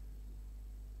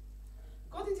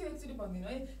 कति थियो एकचोटि भनिदिनु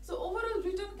है। सो ओभरअल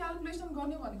रिटर्न क्याल्कुलेसन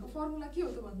गर्ने भनेको फर्मुला के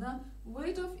हो त भन्दा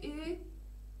weight of A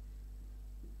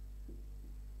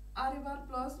RA bar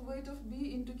plus weight of be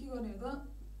into के गर्ने हो त?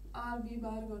 आरबी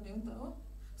बार गर्ने हो नि त हो।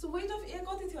 सो वेट अफ ए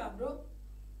कति थियो हाम्रो?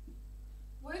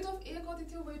 वेट अफ ए कति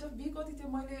थियो? वेट अफ बी कति थियो?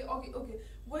 मैले अघि ओके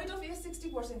वेट अफ ए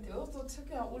 60% थियो। सो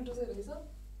ठ्याक्कै उल्टो चाहिँ रहेछ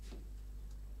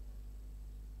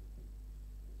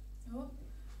हो।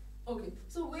 ओके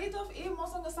सो वेट अफ ए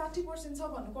मसँग 60% छ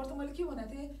भन्नुको अर्थ मैले के भनेको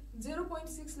थिएँ?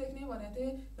 0.6 लेख्ने भनेको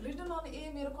थिएँ। रिटर्न अन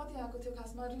ए मेरो कति आएको थियो?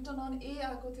 खासमा रिटर्न अन ए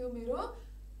आएको थियो मेरो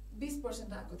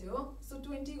 20% आएको थियो। सो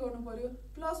 20 गर्नु पर्यो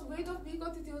प्लस वेट अफ बी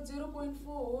कति थियो?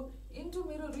 0.4 इन्टु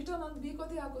मेरो रिटर्न अन बी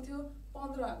कति आएको थियो?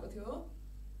 15 आएको थियो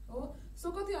हो।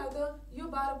 सो कति आयो त? यो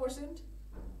 12%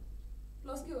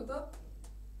 प्लस के हो त?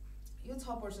 यो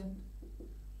 6%।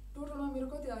 टोटलमा मेरो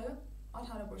कति आयो?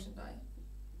 18% आयो।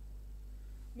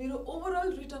 मेरो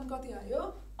ओभरअल रिटर्न कति आयो?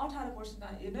 18%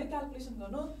 आयो। हेर्नु है, क्याल्कुलेसन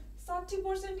गर्नु।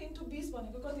 60% इन्टु 20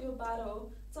 भनेको कति हो? 12 हो।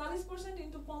 40%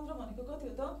 इन्टु 15 भनेको कति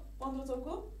हो त? 15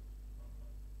 चौको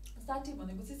 60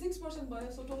 भनेपछि 6%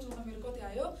 भयो। सो टोटलमा मेरो कति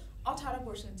आयो?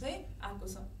 18% चाहिँ आएको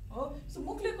छ हो। सो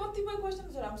मुखले कतिपय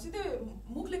क्वेसनहरु हामी सिधै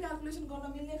मुखले क्याल्कुलेसन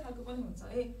गर्न मिल्ने खालको पनि हुन्छ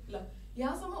है। ल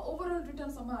यहाँसम्म ओभरअल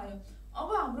रिटर्नसम्म आयो।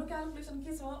 अब हाम्रो क्याल्कुलेसन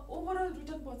के छ? ओभरअल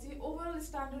रिटर्न पछि ओभरअल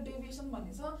स्ट्यान्डर्ड डेभिएसन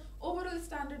भन्ने छ। ओभरअल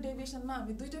स्ट्यान्डर्ड डेभिएसनमा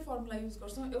हामी दुईटै फर्मुला युज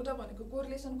गर्छौं। एउटा भनेको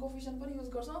कोरिलेसन कोएफिसिएन्ट पनि युज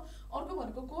गर्छौं, अर्को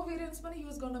भनेको कोभेरियन्स पनि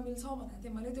युज गर्न मिल्छ भनेको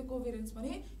थिएँ मैले। त्यो कोभेरियन्स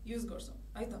पनि युज गर्छौं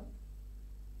है त।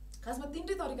 खासमा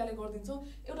तीनटै तरिकाले गर्दिन्छौं।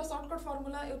 एउटा सर्टकट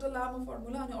फर्मुला, एउटा लामो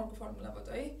फर्मुला अनि अर्को फर्मुलाबाट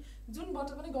है, जुनबाट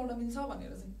पनि गर्न मिल्छ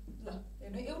भनेर चाहिँ। ल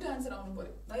हेर्नु एउटा आन्सर आउनु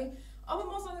पर्यो है। अब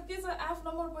मसँग के छ? एफ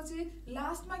नम्बर पछि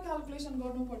लास्टमा क्याल्कुलेसन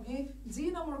गर्नुपर्ने जी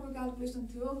नम्बरको क्याल्कुलेसन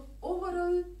थियो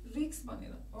ओभरअल रिस्क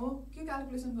भनेर हो। के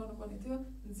क्याल्कुलेसन गर्नुपर्ने थियो?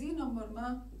 जी नम्बरमा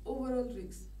ओभरअल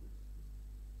रिस्क।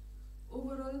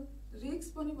 ओभरअल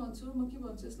रिस्क पनि भन्छु म, के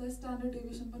भन्छु यसलाई? स्ट्यान्डर्ड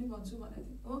डेभिएसन पनि भन्छु भनेको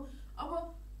थिएँ हो। अब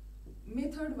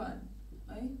मेथड 1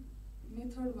 है,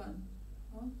 मेथड 1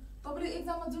 हो। तपाईले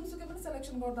एक्जाममा जुनसुकै पनि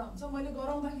सिलेक्सन गर्दा हुन्छ। मैले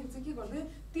गराउँदाखेरि चाहिँ के गर्दै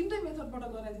तीनटै मेथडबाट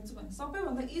गराइदिन्छु भने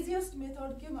सबैभन्दा इजिएस्ट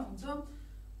मेथड केमा हुन्छ?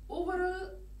 ओभरअल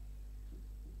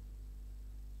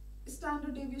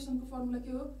स्ट्यान्डर्ड डेभिएसनको फर्मुला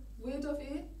के हो? Weight of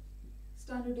A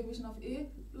standard deviation of A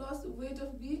plus weight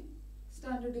of be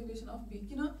standard deviation of be.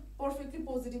 किन? पर्फेक्टली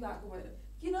पोजिटिभ आएको भएर।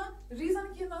 किन रिजन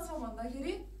किन छ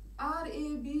भन्दाखेरि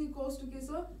RAB इक्वल्स टु के छ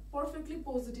पर्फेक्टली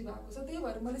पोजिटिभ आएको छ, त्यही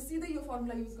भएर मैले सिधै यो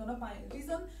फर्मुला युज गर्न पाएँ।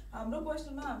 रिजन हाम्रो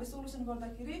क्वेसनमा हामीले सोल्युसन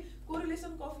गर्दाखेरि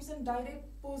कोरिलेसन कोएफिसिएन्ट डाइरेक्ट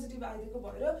पोजिटिभ आइदिएको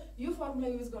भएर यो फर्मुला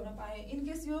युज गर्न पाएँ। इन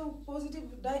केस यो पोजिटिभ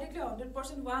डाइरेक्टली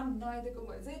 100% 1 नआइदिएको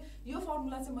भए चाहिँ यो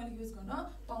फर्मुला चाहिँ मैले युज गर्न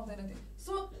पाउँदैन थिएँ।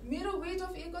 सो मेरो वेट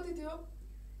अफ ए कति थियो?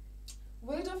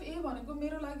 वेट अफ ए भनेको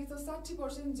मेरो लागि छ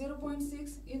 60%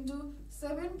 0.6 इन्टु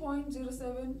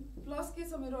 7.07 प्लस के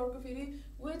छ मेरो अर्को फेरि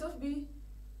weight of be.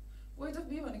 Weight of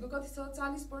be भनेको कति छ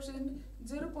 40%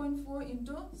 0.4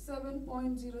 इन्टु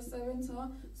 7.07 छ।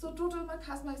 सो टोटलमा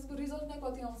खासमा यसको रिजल्ट नै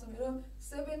कति आउँछ मेरो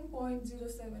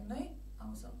 7.07 नै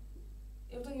आउँछ।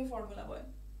 एउटा यो फर्मुला भयो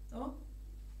हो,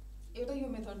 एउटा यो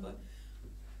मेथड भयो।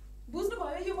 बुझ्नु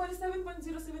भयो? यो मैले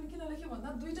 7.07 किन लेखेँ भन्दा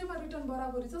दुईटैमा रिटर्न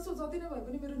बराबरी छ। सो जति नै भए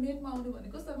पनि मेरो नेटमा आउने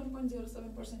भनेको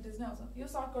 7.07% नै आउँछ। यो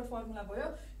सर्टकट फर्मुला भयो।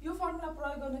 यो फर्मुला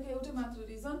प्रयोग गर्नको एउटै मात्र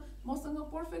रिजन मसँग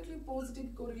पर्फेक्टली पोजिटिभ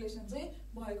कोरिलेसन चाहिँ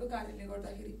भएको कारणले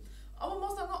गर्दाखेरि। अब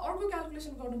मसँग अर्को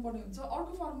क्याल्कुलेसन गर्नुपर्ने हुन्छ,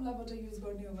 अर्को फर्मुलाबाट युज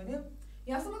गर्ने हो भने।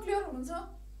 यहाँसम्म क्लियर हुनुहुन्छ?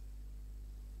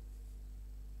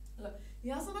 ल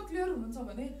यहाँसम्म क्लियर हुनुहुन्छ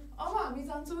भने अब हामी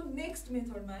जान्छौँ नेक्स्ट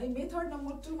मेथडमा है, मेथड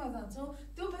नम्बर 2 मा जान्छौँ।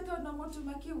 त्यो मेथड नम्बर 2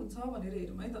 मा के हुन्छ भनेर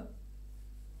हेरौँ है त।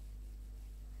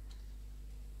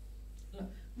 ल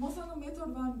मसँग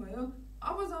मेथड 1 भयो।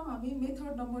 अब जाउँ हामी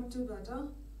मेथड नम्बर 2 बाट।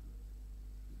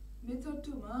 मेथड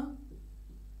 2 मा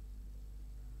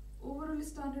ओभरअल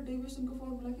स्ट्यान्डर्ड डेभिएसनको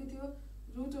फर्मुला के थियो?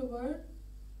 Root over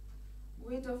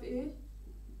weight of A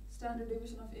standard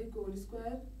deviation of ए को whole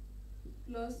square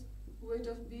plus weight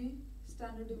of be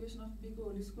standard deviation of be को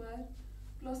होल स्क्वायर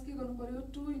प्लस के गर्नु पर्यो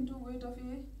 2 into weight of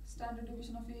A standard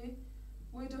deviation of A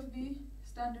weight of be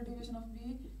standard deviation of be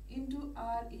into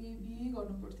RAB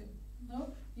गर्नु पर्थ्यो हो।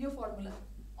 यो formula.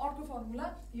 अर्को formula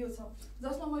यो छ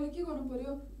जसमा मैले के गर्नु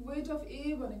पर्यो वेट अफ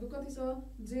ए भनेको कति छ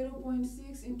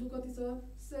 0.6 इन्टु कति छ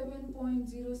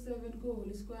 7.07 को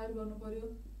होल स्क्वायर गर्नु पर्यो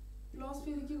प्लस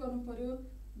फेरि के गर्नु पर्यो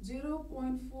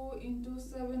 0.4 इन्टु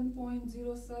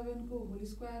 7.07 को होल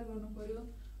स्क्वायर गर्नु पर्यो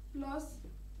plus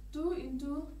 2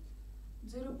 into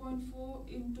 0.4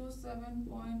 into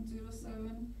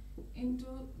 7.07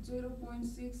 into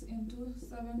 0.6 into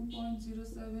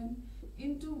 7.07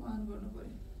 into 1 गर्नु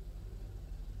पर्यो।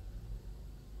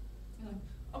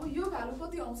 अब यो भ्यालु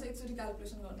कति आउँछ एकचोटि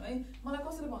क्याल्कुलेसन गर्नु है। मलाई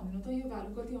कसरी भनिदिनु त यो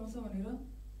भ्यालु कति आउँछ भनेर।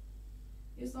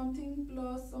 यो समथिङ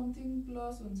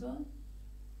प्लस हुन्छ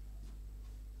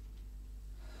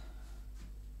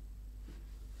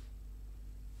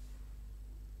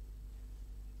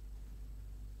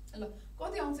ल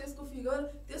कति आउँछ यसको फिगर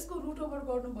त्यसको रुट ओभर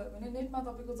गर्नुभयो भने नेटमा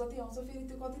तपाईको जति आउँछ फेरि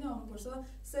त्यो कति नै आउनुपर्छ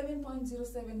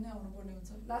 7.07 नै आउनुपर्ने हुन्छ।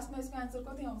 लास्टमा यसको आन्सर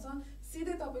कति आउँछ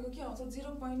सिधै तपाईको के आउँछ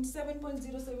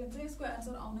 7.07 चाहिँ यसको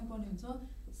आन्सर आउनै पर्ने हुन्छ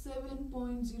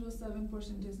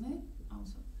 7.07% नै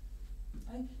आउँछ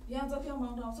है। यहाँ जति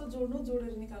अमाउन्ट आउँछ जोड्नु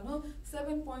जोडेर निकाल्नु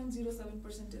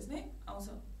 7.07% नै आउँछ।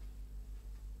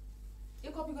 यो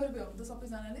कपी गरिभयो भने त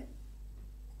सबैजनाले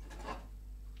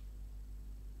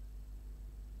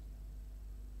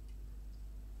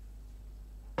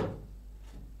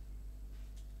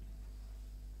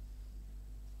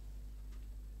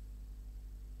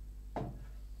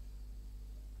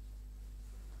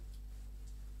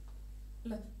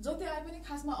ल जति आए पनि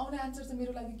खासमा आउने आन्सर चाहिँ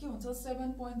मेरो लागि के हुन्छ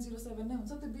 7.07 नै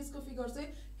हुन्छ। त्यो बीचको फिगर चाहिँ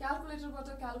क्याल्कुलेटरबाट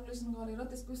क्याल्कुलेसन गरेर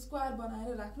त्यसको स्क्वायर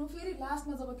बनाएर राख्नु फेरि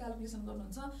लास्टमा जब क्याल्कुलेसन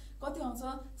गर्नुहुन्छ कति आउँछ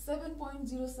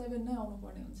 7.07 नै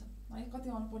आउनुपर्ने हुन्छ है। कति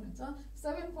आउनुपर्ने हुन्छ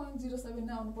 7.07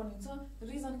 नै आउनुपर्ने हुन्छ।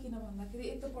 रिजन किन भन्दाखेरि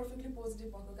एक त पर्फेक्टली पोजिटिभ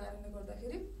भएको कारणले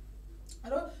गर्दाखेरि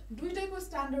र दुईटैको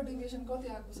स्ट्यान्डर्ड डेभिएसन कति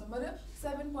आएको छ भने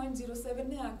 7.07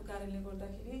 नै आएको कारणले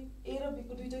गर्दाखेरि ए र बी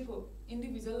को दुईटैको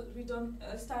इन्डिभिजुअल रिटर्न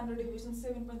स्ट्यान्डर्ड डेभिएसन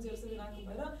 7.07 आएको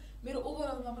भएर मेरो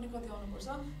ओभरअलमा पनि कति आउनुपर्छ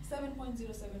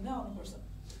 7.07 नै आउनुपर्छ।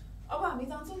 अब हामी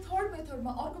जान्छौँ थर्ड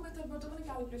मेथडमा। अर्को मेथडबाट पनि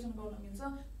क्याल्कुलेसन गर्न मिल्छ।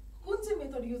 कुन चाहिँ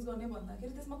मेथड युज गर्ने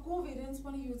भन्दाखेरि त्यसमा कोभेरियन्स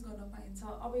पनि युज गर्न पाइन्छ।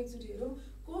 अब एकचोटि हेरौँ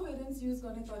कोभेरियन्स युज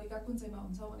गर्ने तरिका कुन चाहिँमा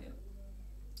हुन्छ भनेर।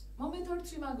 म मेथड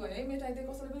 3 मा गएँ है, मेटाइदिए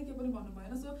कसैले पनि के पनि भन्नु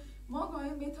भएन। सो म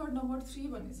गएँ मेथड नम्बर 3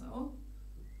 भन्ने छ हो।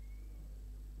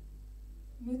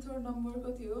 मेथड नम्बर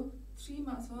कति हो 3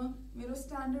 मा छ। मेरो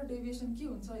स्ट्यान्डर्ड डेभिएसन के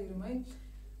हुन्छ हेरौँ है।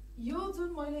 यो जुन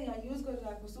मैले यहाँ युज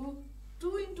गरिरहेको छु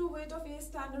 2 into weight of A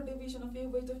standard deviation of A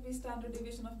weight of be standard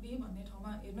deviation of be भन्ने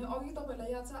ठाउँमा हेर्नु अघि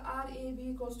तपाईहरुलाई याद छ RAB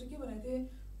इक्वल्स टु के भनेको थिए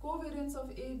कोभेरियन्स of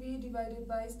AB divided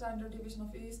by standard deviation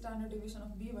of A standard deviation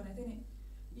of be भनेको थिए नि।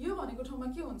 यो भनेको ठाउँमा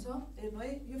के हुन्छ हेर्नु है,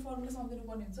 यो फर्मुला सम्झिनु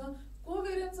पर्ने हुन्छ।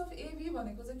 कोभेरियन्स अफ AB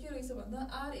भनेको चाहिँ के रहेछ भन्दा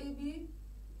RAB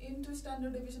into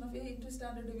standard deviation of a into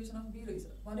standard deviation of be रहेछ।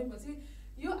 भनेपछि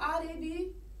यो RAB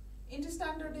into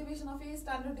standard deviation of A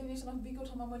standard deviation of be को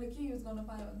ठाउँमा मैले के युज गर्न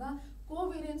पाएँ भन्दा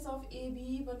कोभेरियन्स अफ एबी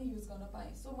पनि युज गर्न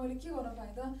पाएँ। सो मैले के गर्न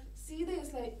पाएँ त सिधै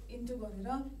यसलाई इन्टु गरेर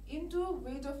into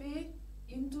weight of a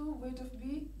into weight of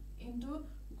be into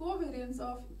कोभेरियन्स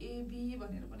of AB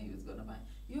भनेर पनि युज गर्न पाएँ।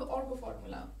 यो अर्को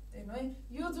फर्मुला हो हेर्नु है।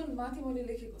 यो जुन माथि मैले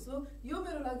लेखेको छु यो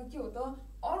मेरो लागि के हो त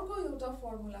अर्को एउटा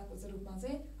फर्मुलाको चाहिँ रूपमा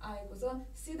चाहिँ आएको छ।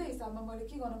 सिधै हिसाबमा मैले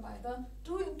के गर्न पाएँ त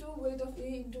 2 into weight of a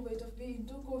into weight of be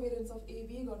into कोभेरियन्स of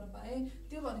AB गर्न पाएँ।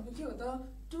 त्यो भनेको के हो त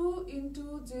 2 इन्टु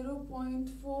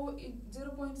 0.4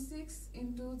 0.6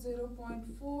 इन्टु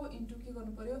 0.4 इन्टु के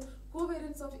गर्नु पर्यो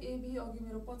कोभेरियन्स अफ एबी अघि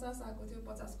मेरो 50 आएको थियो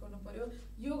 50 गर्नु पर्यो।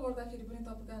 यो गर्दाखेरि पनि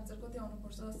तपाईँको आन्सर कति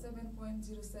आउनुपर्छ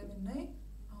 7.07 नै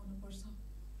आउनुपर्छ।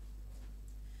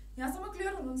 यहाँसम्म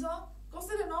क्लियर हुनुहुन्छ?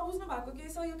 कसैले नबुझ्नु भएको केही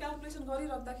छ यो क्याल्कुलेसन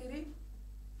गरिराख्दाखेरि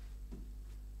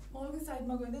म अघि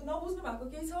साइडमा गइदिएँ। नबुझ्नु भएको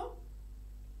केही छ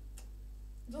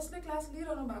जसले क्लास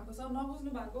लिइरहनु भएको छ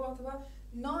नबुझ्नु भएको अथवा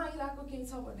नआइरहेको केही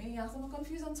छ भने यहाँसम्म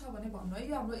कन्फ्युजन छ भने भन्नु है।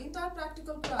 यो हाम्रो इन्टायर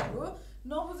प्र्याक्टिकल कुराहरू हो।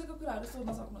 नबुझेको कुराहरू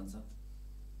सोध्न सक्नुहुन्छ।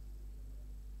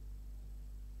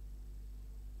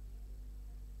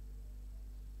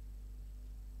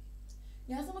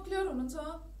 यहाँसम्म क्लियर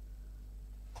हुनुहुन्छ?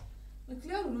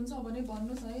 क्लियर हुनुहुन्छ भने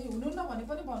भन्नुहोस् है। हुनुहुन्न भने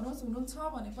पनि भन्नुहोस्। हुनुहुन्छ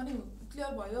भने पनि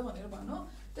क्लियर भयो भनेर भन्नु।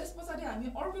 त्यस पछाडि हामी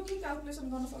अर्को के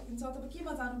क्याल्कुलेसन गर्न सकिन्छ अथवा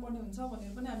केमा जानुपर्ने हुन्छ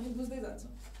भनेर पनि हामी बुझ्दै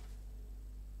जान्छौँ।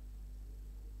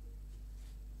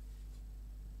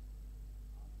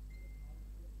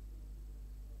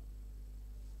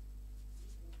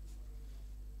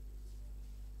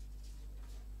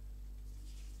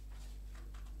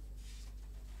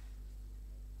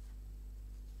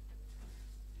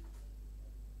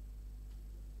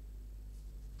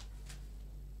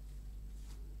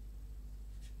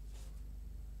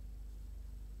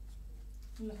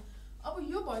 ल अब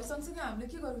यो भइसक्छ हामीले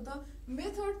के गर्यौं त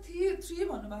मेथड 3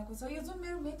 भन्नुभएको छ। यो जुन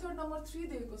मेरो मेथड नम्बर 3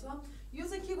 दिएको छ यो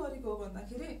चाहिँ के गरेको हो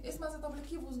भन्दाखेरि यसमा चाहिँ तपाईले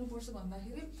के बुझ्नुपर्छ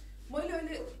भन्दाखेरि मैले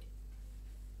अहिले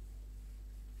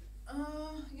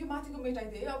यो माथिको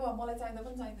मेटाइदिए। अब मलाई चाहिँदा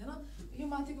पनि चाहिँदैन। यो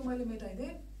माथिको मैले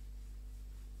मेटाइदिए।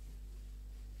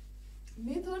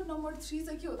 मेथड नम्बर 3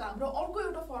 चाहिँ के हो त हाम्रो अर्को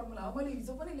एउटा फर्मुला हो। मैले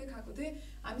हिजो पनि लेखाएको थिएँ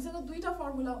हामीसँग दुईटा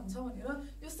फर्मुला हुन्छ भनेर।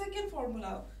 यो सेकेन्ड फर्मुला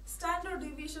हो। स्ट्यान्डर्ड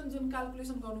डेभिएसन जुन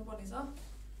क्याल्कुलेसन गर्नुपर्ने छ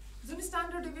जुन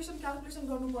स्ट्यान्डर्ड डेभिएसन क्याल्कुलेसन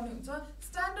गर्नुपर्ने हुन्छ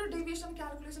स्ट्यान्डर्ड डेभिएसन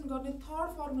क्याल्कुलेसन गर्ने थर्ड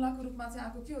फर्मुलाको रूपमा चाहिँ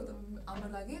आएको के हो त हाम्रो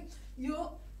लागि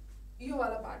यो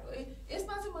वाला पार्ट हो है।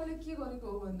 यसमा चाहिँ मैले के गरेको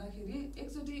हो भन्दाखेरि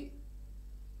एकचोटी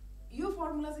यो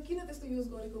फर्मुला चाहिँ किन त्यस्तो युज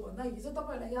गरेको भन्दा हिजो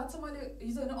तपाईहरुलाई याद छ मैले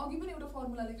हिजो हैन अघि पनि एउटा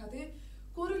फर्मुला लेखाएको थिएँ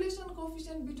correlation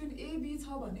coefficient between A B छ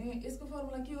भने यसको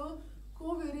फर्मुला के हो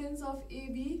कोभेरियन्स of A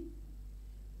B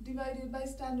divided by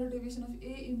standard deviation of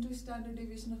a into standard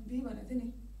deviation of be भनेको थिएँ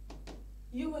नि।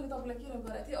 यो मैले तपाईलाई के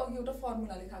गराएको थिएँ अघि एउटा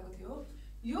फर्मुला लेखाएको थियो।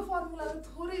 यो फर्मुलालाई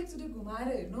थोरै एकचोटी घुमाएर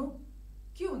हेर्नु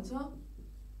के हुन्छ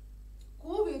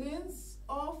कोभेरियन्स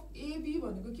अफ ए बी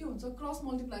भनेको के हुन्छ क्रस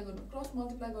मल्टिप्लाई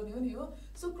गर्ने हो नि हो।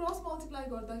 सो क्रस मल्टिप्लाई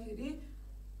गर्दाखेरि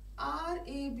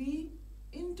RAB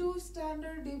into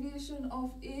standard deviation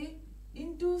of a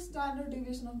into standard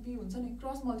deviation of be हुन्छ नि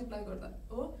क्रस मल्टिप्लाई गर्दा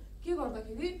हो। के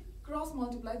गर्दाखेरि क्रस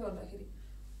मल्टिप्लाई गर्दाखेरि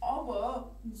अब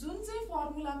जुन चाहिँ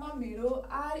फर्मुलामा मेरो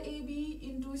RAB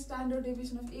into standard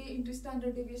deviation of a into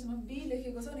standard deviation of be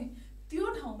लेखेको छ नि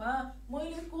त्यो ठाउँमा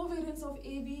मैले कोभेरियन्स अफ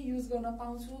एबी युज गर्न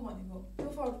पाउँछु भनेको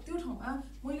त्यो ठाउँमा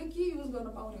मैले के युज गर्न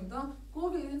पाउने हो त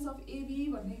कोभेरियन्स अफ एबी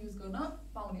भन्ने युज गर्न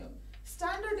पाउने हो।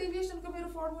 स्ट्यान्डर्ड डेभिएसनको मेरो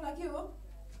फर्मुला के हो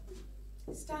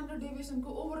standard डेभिएसनको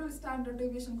overall standard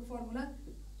डेभिएसनको formula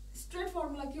straight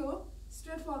formula के हो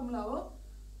स्ट्रेट फर्मुला हो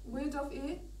weight of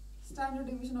A standard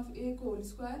deviation of ए को whole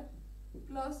square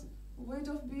plus weight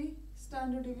of be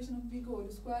standard deviation of be को होल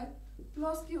स्क्वायर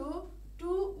प्लस के हो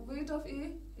 2 वेट अफ ए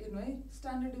हेर्नु है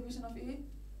standard deviation of a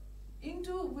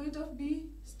into weight of be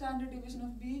standard deviation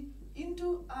of be into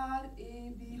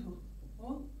RAB हो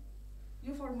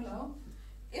यो formula हो।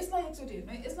 यसलाई एकचोटि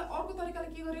हेर्नु है यसलाई अर्को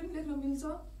तरिकाले के गरे पनि लेख्न मिल्छ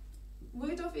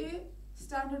weight of A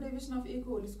standard deviation of ए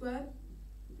को whole square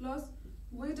plus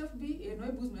weight of be हेर्नु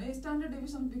है बुझ्नु है स्ट्यान्डर्ड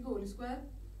डेभिएसन अफ बी को होल स्क्वायर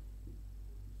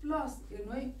प्लस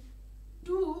हेर्नु है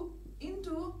 2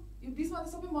 इन्टु यो बीचमा त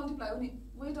सबै मल्टिप्लाई हो नि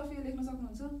वेट अफ ए लेख्न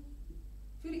सक्नुहुन्छ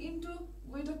फेरि इन्टु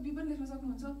वेट अफ बी पनि लेख्न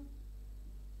सक्नुहुन्छ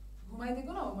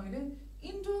घुमाइदिएको न हो मैले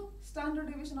into standard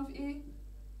deviation of a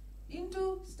into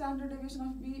standard deviation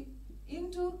of be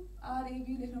into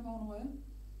RAB लेख्न पाउनुभयो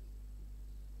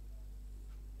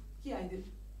के आइदियो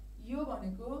यो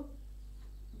भनेको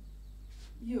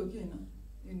यो के हैन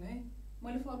हेर्नु है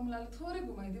मैले फर्मुलालाई थोरै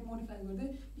घुमाइदिएँ, मोडिफाई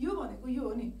गरिदिएँ। यो भनेको यो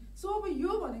हो नि। सो अब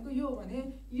यो भनेको यो हो भने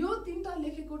यो तीनटा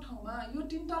लेखेको ठाउँमा यो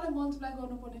तीनटालाई मल्टिप्लाई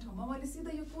गर्नुपर्ने ठाउँमा मैले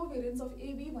सिधै यो कोभेरियन्स अफ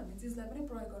एबी भन्ने चिजलाई पनि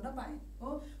प्रयोग गर्न पाएँ हो।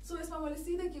 सो यसमा मैले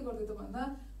सिधै के गर्दै त भन्दा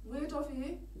weight of A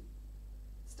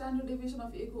standard deviation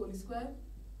of ए को होल स्क्वायर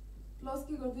प्लस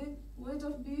के गर्दै weight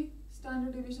of be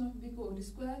standard deviation of be को होल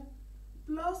स्क्वायर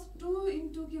प्लस 2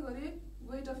 इन्टु के गरेँ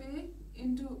weight of a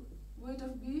into weight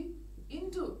of be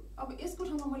into अब यसको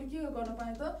ठाउँमा मैले के गर्न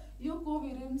पाएँ त यो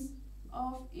कोभेरियन्स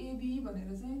अफ एबी भनेर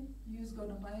चाहिँ युज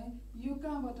गर्न पाएँ। यो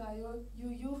कहाँबाट आयो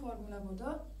यो फर्मुलाबाट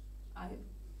आयो।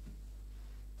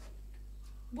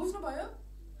 बुझ्नुभयो?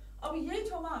 अब यही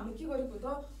ठाउँमा हामीले के गरेको त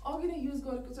अघि नै युज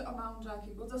गरेको चाहिँ अमाउन्ट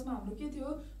राखेको जसमा हाम्रो के थियो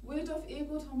वेट अफ ए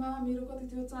को ठाउँमा मेरो कति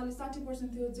थियो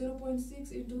 60% थियो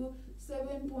 0.6 इन्टु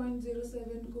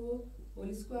 7.07 को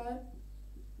होल स्क्वायर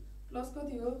प्लस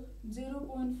कति हो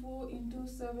 0.4 इन्टु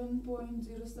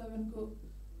 7.07 को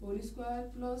whole square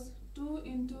plus 2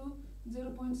 into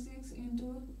 0.6 into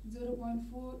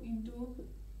 0.4 into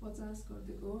 50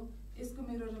 गरिदिएको। यसको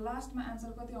मेरो लास्टमा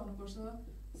एन्सर कति आउनुपर्छ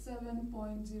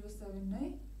 7.07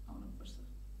 नै आउनुपर्छ।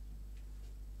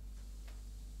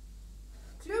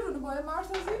 क्लियर हुनुभयो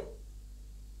मार्साजी?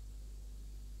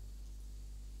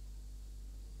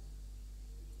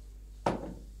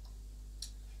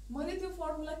 मैले त्यो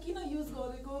फर्मुला किन युज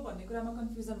गरेको भन्ने कुरामा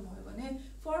कन्फ्युजन भयो भने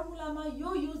फर्मुलामा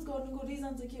यो युज गर्नुको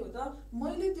रिजन चाहिँ के हो त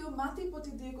मैले त्यो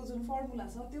माथिपट्टि दिएको जुन फर्मुला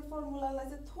छ त्यो फर्मुलालाई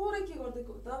चाहिँ थोरै के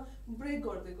गर्दिएको हो त ब्रेक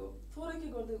गरिदिएको, थोरै के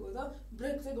गरिदिएको हो त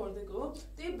ब्रेक चाहिँ गरिदिएको हो।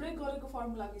 त्यही ब्रेक गरेको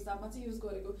फर्मुलाको हिसाबमा चाहिँ युज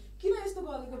गरेको। किन यस्तो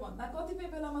गरेको भन्दा कतिपय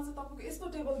बेलामा चाहिँ तपाईँको यस्तो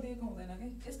टेबल दिएको हुँदैन कि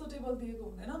यस्तो टेबल दिएको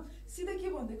हुँदैन, सिधै के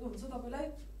भनिदिएको हुन्छ तपाईँलाई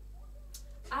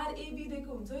आरएबी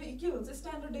दिएको हुन्छ, के हुन्छ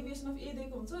स्ट्यान्डर्ड डेभिएसन अफ ए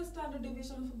दिएको हुन्छ, स्ट्यान्डर्ड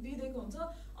डेभिएसन अफ बी दिएको हुन्छ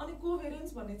अनि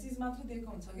कोभेरियन्स भन्ने चिज मात्र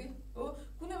दिएको हुन्छ कि हो।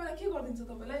 कुनै बेला के गरिदिन्छ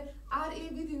तपाईँलाई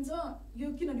आरएबी दिन्छ यो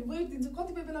किनभने वेट दिन्छ,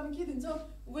 कतिपय बेलामा के दिन्छ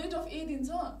वेट अफ ए दिन्छ,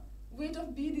 वेट अफ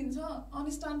बी दिन्छ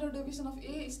अनि standard deviation of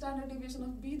A standard deviation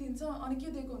of be दिन्छ अनि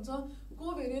के दिएको हुन्छ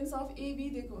कोभेरियन्स अफ एबी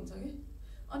दिएको हुन्छ कि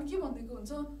अनि के भनिदिएको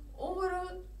हुन्छ ओभरअल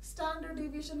स्ट्यान्डर्ड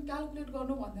डेभिएसन क्यालकुलेट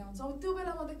गर्नु भन्ने हुन्छ। अब त्यो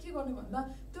बेलामा त के गर्ने भन्दा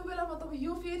त्यो बेलामा तपाईँ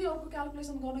यो फेरि अर्को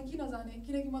क्यालकुलेसन गर्न किन जाने,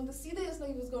 किनकि मैले त सिधै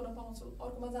यसलाई युज गर्न पाउँछु,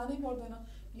 अर्कोमा जानै पर्दैन।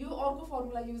 यो अर्को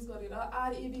फर्मुला युज गरेर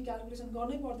आरएबी क्यालकुलेसन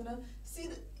गर्नै पर्दैन,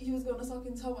 सिधै युज गर्न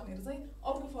सकिन्छ भनेर चाहिँ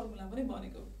अर्को फर्मुला पनि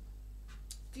भनेको।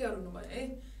 क्लियर हुनुभयो है?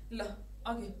 ल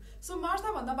अघि सो मार्था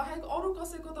भन्दा बाहेक अरू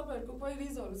कसैको तपाईँहरूको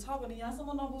क्वेरिजहरू छ भने यहाँसम्म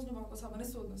नबुझ्नु भएको छ भने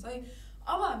सोध्नुहोस् है।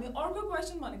 अब हामी अर्को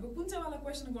क्वेसन भनेको कुन चाहिँ वाला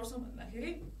क्वेसन गर्छौँ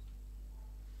भन्दाखेरि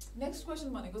नेक्स्ट क्वेसन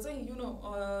भनेको चाहिँ यु नो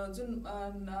जुन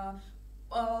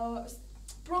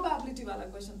प्रोबेबिलिटी वाला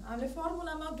क्वेसन। हामीले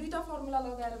फर्मुलामा दुईटा फर्मुला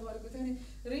लगाएर गरेको थियो नि,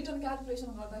 रिटर्न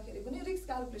क्यालकुलेसन गर्दाखेरि पनि रिस्क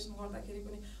क्यालकुलेसन गर्दाखेरि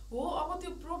पनि हो। अब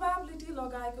त्यो प्रोबेबिलिटी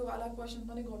लगाएको वाला क्वेसन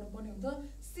पनि गर्नुपर्ने हुन्छ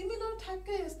सिमिलर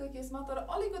ठ्याक्कै यस्तो केसमा, तर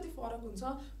अलिकति फरक हुन्छ।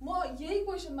 म यही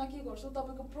क्वेसनमा के गर्छु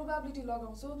तपाईँको प्रोबेबिलिटी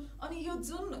लगाउँछु अनि यो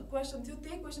जुन क्वेसन थियो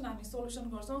त्यही क्वेसन हामी सोल्युसन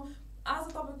गर्छौँ।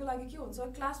 आज तपाईँको लागि के हुन्छ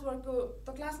क्लास वर्कको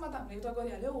त क्लासमा त हामीले एउटा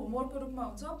गरिहाल्यो होमवर्कको रूपमा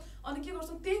हुन्छ अनि के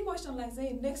गर्छौँ त्यही क्वेसनलाई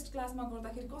चाहिँ नेक्स्ट क्लासमा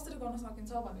गर्दाखेरि कसरी गर्न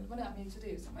सकिन्छ भनेर पनि हामी एकचोटि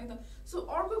हेर्छौँ है त। सो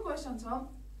अर्को क्वेसन छ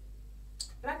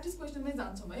प्र्याक्टिस क्वेसनमै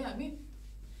जान्छौँ है हामी।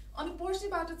 अनि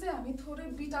पर्सिबाट चाहिँ हामी थोरै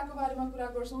बिटाको बारेमा कुरा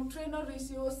गर्छौँ, ट्रेनर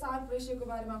रेसियो सार्प रेसियोको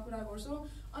बारेमा कुरा गर्छौँ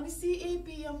अनि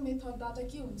सिएपिएम मेथडबाट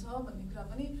के हुन्छ भन्ने कुरा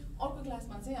पनि अर्को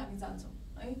क्लासमा चाहिँ हामी जान्छौँ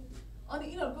है। अनि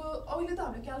यिनीहरूको अहिले त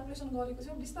हामीले क्यालकुलेसन गरेको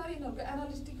छौँ, बिस्तारै यिनीहरूको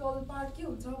एनालिटिकल पार्ट के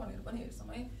हुन्छ भनेर पनि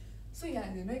हेर्छौँ है। सो यहाँ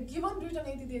हेर्नु है गिभन रिटर्न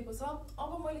यति दिएको छ।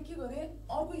 अब मैले के गरेँ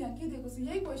अर्को यहाँ के दिएको छ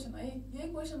यही क्वेसन है,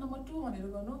 यही क्वेसन नम्बर 2 भनेर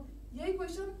गर्नु, यही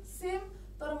क्वेसन सेम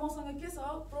तर मसँग के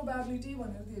छ प्रोबेबिलिटी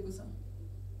भनेर दिएको छ।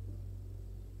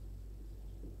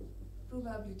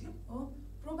 प्रोबेबिलिटी हो,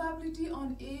 प्रोबेबिलिटी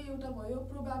अन ए एउटा भयो,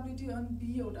 प्रोबेबिलिटी अन बी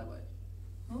एउटा भयो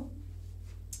हो।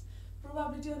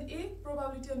 Probability on A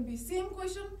probability on be same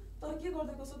question तर के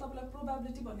गरिदिएको छ तपाईँलाई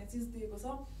प्रोबेबिलिटी भन्ने चिज दिएको छ।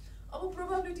 अब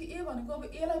प्रोबेबिलिटी ए भनेको अब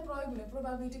ए लाई प्रयोग हुने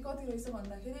प्रोबेबिलिटी कति रहेछ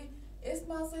भन्दाखेरि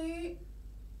यसमा चाहिँ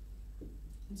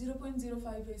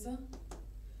 0.05 रहेछ,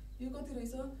 यो कति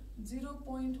रहेछ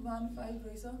 0.15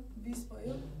 रहेछ 20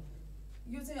 भयो।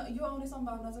 यो चाहिँ यो आउने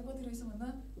सम्भावना चाहिँ कति रहेछ भन्दा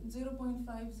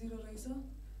 0.50 रहेछ।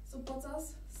 सो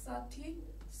 50 60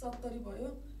 70 भयो।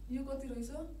 यो कति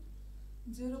रहेछ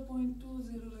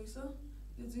 0.20 रहेछ,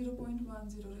 यो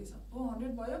 0.10 रहेछ हो।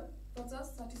 100 भयो 50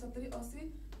 60 70 80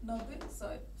 90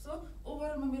 100। सो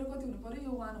ओभरअलमा मेरो कति हुनु पर्यो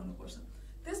यो 1 हुनुपर्छ।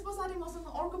 त्यस पछाडि मसँग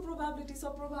अर्को प्रोबेबिलिटी छ,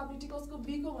 प्रोबेबिलिटी कसको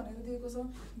बी को भनेर दिएको छ।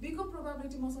 बी को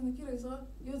प्रोबेबिलिटी मसँग के रहेछ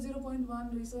यो 0.1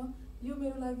 रहेछ, यो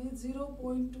मेरो लागि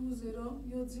 0.20,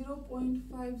 यो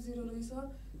 0.50 रहेछ,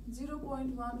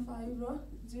 0.15 र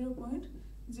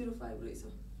 0.05 रहेछ।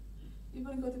 यो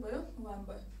पनि कति भयो 1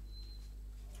 भयो।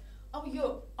 अब यो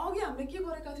अघि हामीले के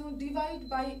गरेका थियौँ, डिभाइड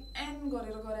बाई एन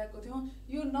गरेर गरेको थियौँ,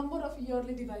 यो नम्बर अफ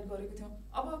इयरले डिभाइड गरेको थियौँ।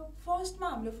 अब फर्स्टमा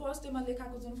हामीले फर्स्ट डेमा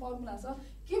लेखाएको जुन फर्मुला छ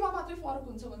केमा मात्रै फरक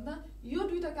हुन्छ भन्दा यो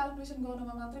दुईटा क्याल्कुलेसन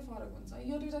गर्नमा मात्रै फरक हुन्छ,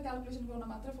 यो दुईटा क्याल्कुलेसन गर्न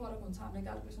मात्रै फरक हुन्छ हामीले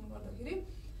क्याल्कुलेसन गर्दाखेरि,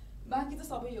 बाँकी त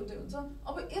सबै एउटै हुन्छ।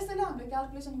 अब यसैले हामीले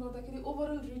क्याल्कुलेसन गर्दाखेरि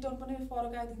ओभरअल रिटर्न पनि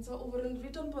फरक आइदिन्छ, ओभरअल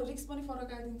रिटर्न रिस्क पनि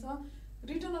फरक आइदिन्छ,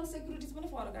 रिटर्न अन सेक्युरिटिज पनि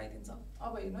फरक आइदिन्छ।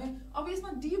 अब हेर्नु है, अब यसमा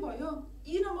डी भयो,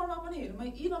 ई नम्बरमा पनि हेरौँ है,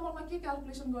 ई नम्बरमा के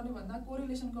क्याल्कुलेसन गर्ने भन्दा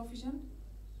कोरिलेसन कोएफिसिएन्ट,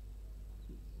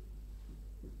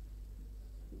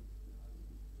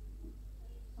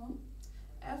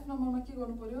 एफ नम्बरमा के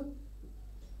गर्नु पर्यो,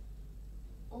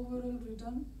 ओभरअल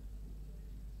रिटर्न,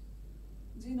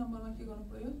 जी नम्बरमा के गर्नु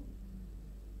पर्यो,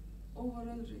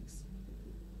 ओभरअल रिस्क।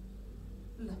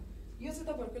 ल यो चाहिँ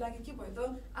तपाईहरुको लागि के भयो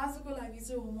त, आजको लागि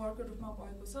चाहिँ होमवर्कको रूपमा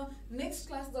भएको छ। नेक्स्ट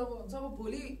क्लास जब हुन्छ, अब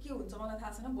भोलि के हुन्छ मलाई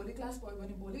थाहा छैन, भोलि क्लास भयो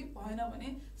भने भोलि, भएन भने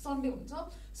सन्डे हुन्छ।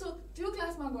 सो त्यो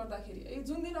क्लासमा गर्दाखेरि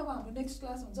जुन दिन अब हाम्रो नेक्स्ट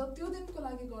क्लास हुन्छ त्यो दिनको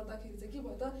लागि गर्दाखेरि चाहिँ के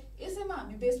भयो त, यसैमा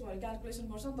हामी बेस भएर क्याल्कुलेसन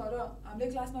गर्छौँ। तर हामीले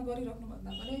क्लासमा गरिराख्नु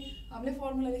भन्दा पनि हामीले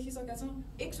फर्मुला लेखिसकेका छौँ,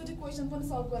 एकचोटि क्वेसन पनि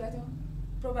सल्भ गरेका थियौँ,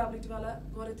 प्रोबेबिलिटीवाला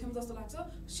गरेको थियौँ जस्तो लाग्छ,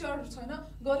 स्योर छैन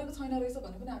गरेको छैन रहेछ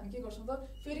भने पनि हामी के गर्छौँ त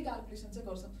फेरि क्याल्कुलेसन चाहिँ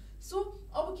गर्छौँ। सो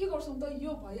अब के गर्छौँ त,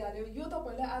 यो भइहाल्यो, यो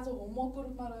तपाईँलाई आज होमवर्कको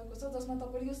रूपमा रहेको छ, जसमा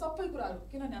तपाईँले यो सबै कुराहरू,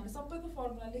 किनभने हामी सबैको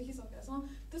फर्मुला लेखिसकेका छौँ,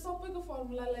 त्यो सबैको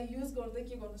फर्मुलालाई युज गर्दै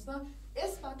के गर्नुहोस् त,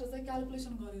 यसबाट चाहिँ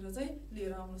क्याल्कुलेसन गरेर चाहिँ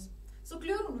लिएर आउनुहोस्। सो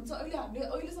क्लियर हुनुहुन्छ? अहिले हामीले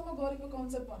अहिलेसम्म गरेको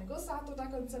कन्सेप्ट भनेको 7वटा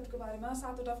कन्सेप्टको बारेमा,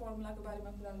 7वटा फर्मुलाको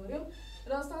बारेमा कुरा गऱ्यौँ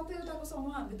र 7वटाको सँग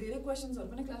हामीले धेरै क्वेसन्सहरू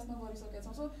पनि क्लासमा गरिसकेका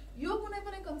छौँ। सो यो कुनै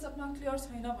पनि कन्सेप्टमा क्लियर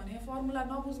छैन भने, फर्मुला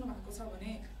नबुझ्नु भएको छ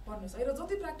भने भन्नुहोस् है, र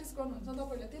जति प्र्याक्टिस गर्नुहुन्छ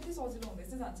तपाईँलाई त्यति सजिलो हुँदै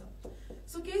चाहिँ जान्छ।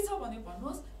 सो केही छ भने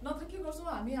भन्नुहोस्, नत्र के गर्छौँ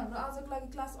हामी, हाम्रो आजको लागि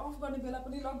क्लास अफ गर्ने बेला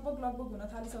पनि लगभग हुन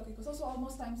थालिसकेको छ। सो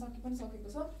अलमोस्ट टाइम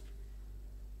सकिएको छ।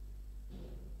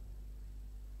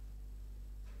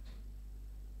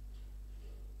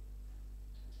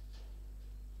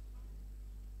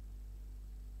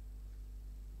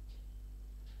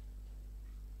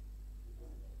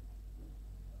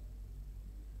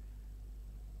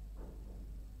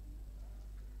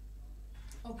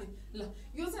 ओके ल,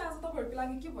 यो चाहिँ आज तपाईँहरूको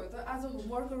लागि के भयो त, आज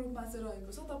होमवर्कको रूपमा चाहिँ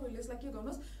रहेको छ। तपाईँहरूले यसलाई के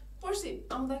गर्नुहोस्, पर्सि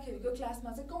आउँदाखेरिको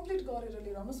क्लासमा चाहिँ कम्प्लिट गरेर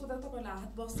लिएर आउनुहोस्, सो द्याट तपाईँलाई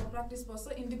हात बस्छ, प्र्याक्टिस बस्छ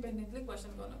इन्डिपेन्डेन्टली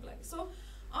क्वेसन गर्नको लागि। So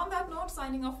on that note,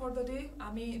 shining of for the day.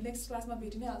 हामी नेक्स्ट क्लासमा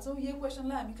भेटि नै हाल्छौँ। यो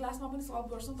क्वेसनलाई हामी क्लासमा पनि सल्भ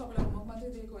गर्छौँ, तपाईँलाई होमवर्क मात्रै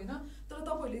दिएको होइन। तर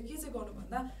तपाईँहरूले के चाहिँ गर्नु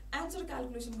भन्दा एन्सर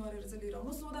क्याल्कुलेसन गरेर चाहिँ लिएर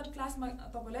आउनुहोस्, सो द्याट क्लासमा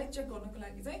तपाईँलाई चेक गर्नको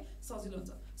लागि चाहिँ सजिलो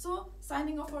हुन्छ। So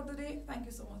shining of for the day, thank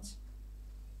you so much.